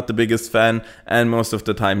personally not the biggest fan, and most of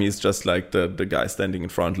the time he's just like the guy standing in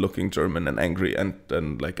front, looking German and angry,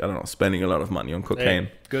 and like I don't know, spending a lot of money on cocaine.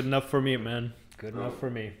 Hey, good enough for me, man. Good enough for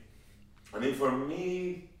me. I mean, for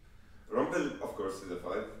me, Rumpel, of course, is a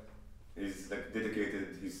 5. He's like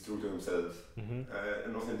dedicated. He's true to himself.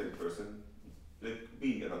 An authentic person. Like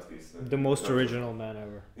be an artist. The most original man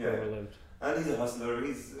ever lived. And he's a hustler.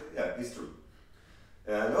 He's true.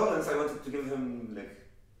 Lawrence, I wanted to give him like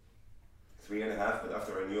 3.5, but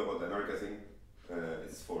after I knew about the America thing,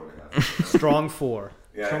 it's 4.5. Strong 4.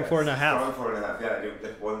 Yeah, Strong 4.5. Strong 4.5. Yeah, I give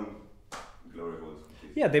like 1 glory hole.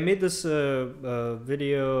 Yeah, they made this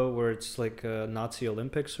video where it's like Nazi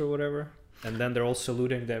Olympics or whatever, and then they're all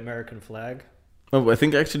saluting the American flag. Oh, I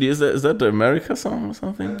think actually is that the America song or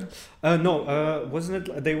something? No, wasn't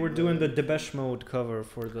it? They were doing the Depeche Mode cover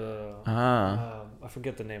for the. I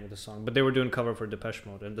forget the name of the song, but they were doing cover for Depeche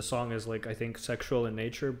Mode, and the song is like I think sexual in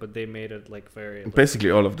nature, but they made it like very. Like,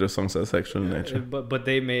 basically, all of their songs are sexual in nature. But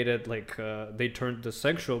they made it like they turned the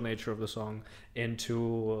sexual nature of the song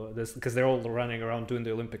into this because they're all running around doing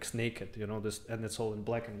the Olympics naked, you know this, and it's all in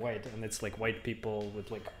black and white, and it's like white people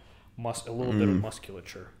with like. A little bit of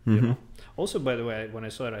musculature, you know. Also, by the way, when I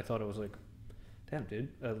saw it, I thought it was like, damn, dude.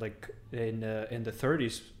 Like in the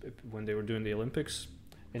 30s, when they were doing the Olympics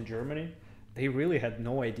in Germany, they really had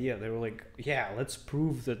no idea. They were like, yeah, let's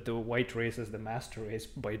prove that the white race is the master race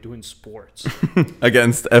by doing sports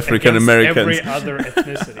against African Americans. Every other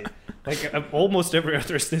ethnicity, like almost every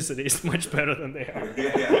other ethnicity, is much better than they are.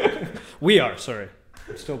 We are. Sorry,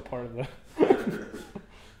 I'm still part of the.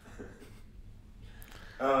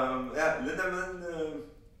 Lindemann,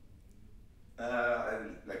 I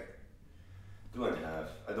like 2.5.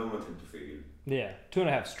 I don't want him to fail. Yeah,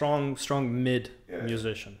 2.5. Strong mid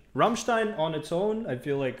musician. Rammstein on its own, I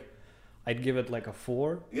feel like I'd give it like a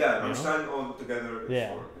 4. Yeah, Rammstein all together.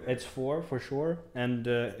 Yeah, 4. It's 4 for sure. And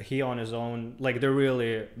he on his own, like they're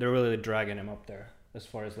really dragging him up there as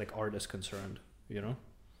far as like art is concerned. You know.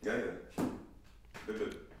 Yeah.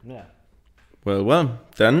 Good. Yeah. Well,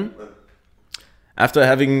 then. After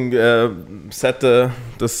having set the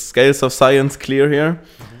scales of science clear here,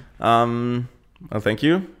 well, thank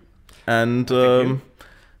you. And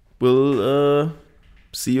we'll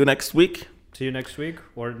see you next week. See you next week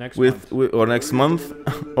or next month. Or next month,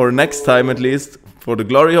 or next time at least, for the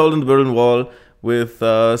Glory Hole and the Berlin Wall, with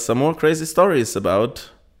some more crazy stories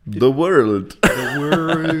about the world. The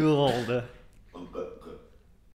world.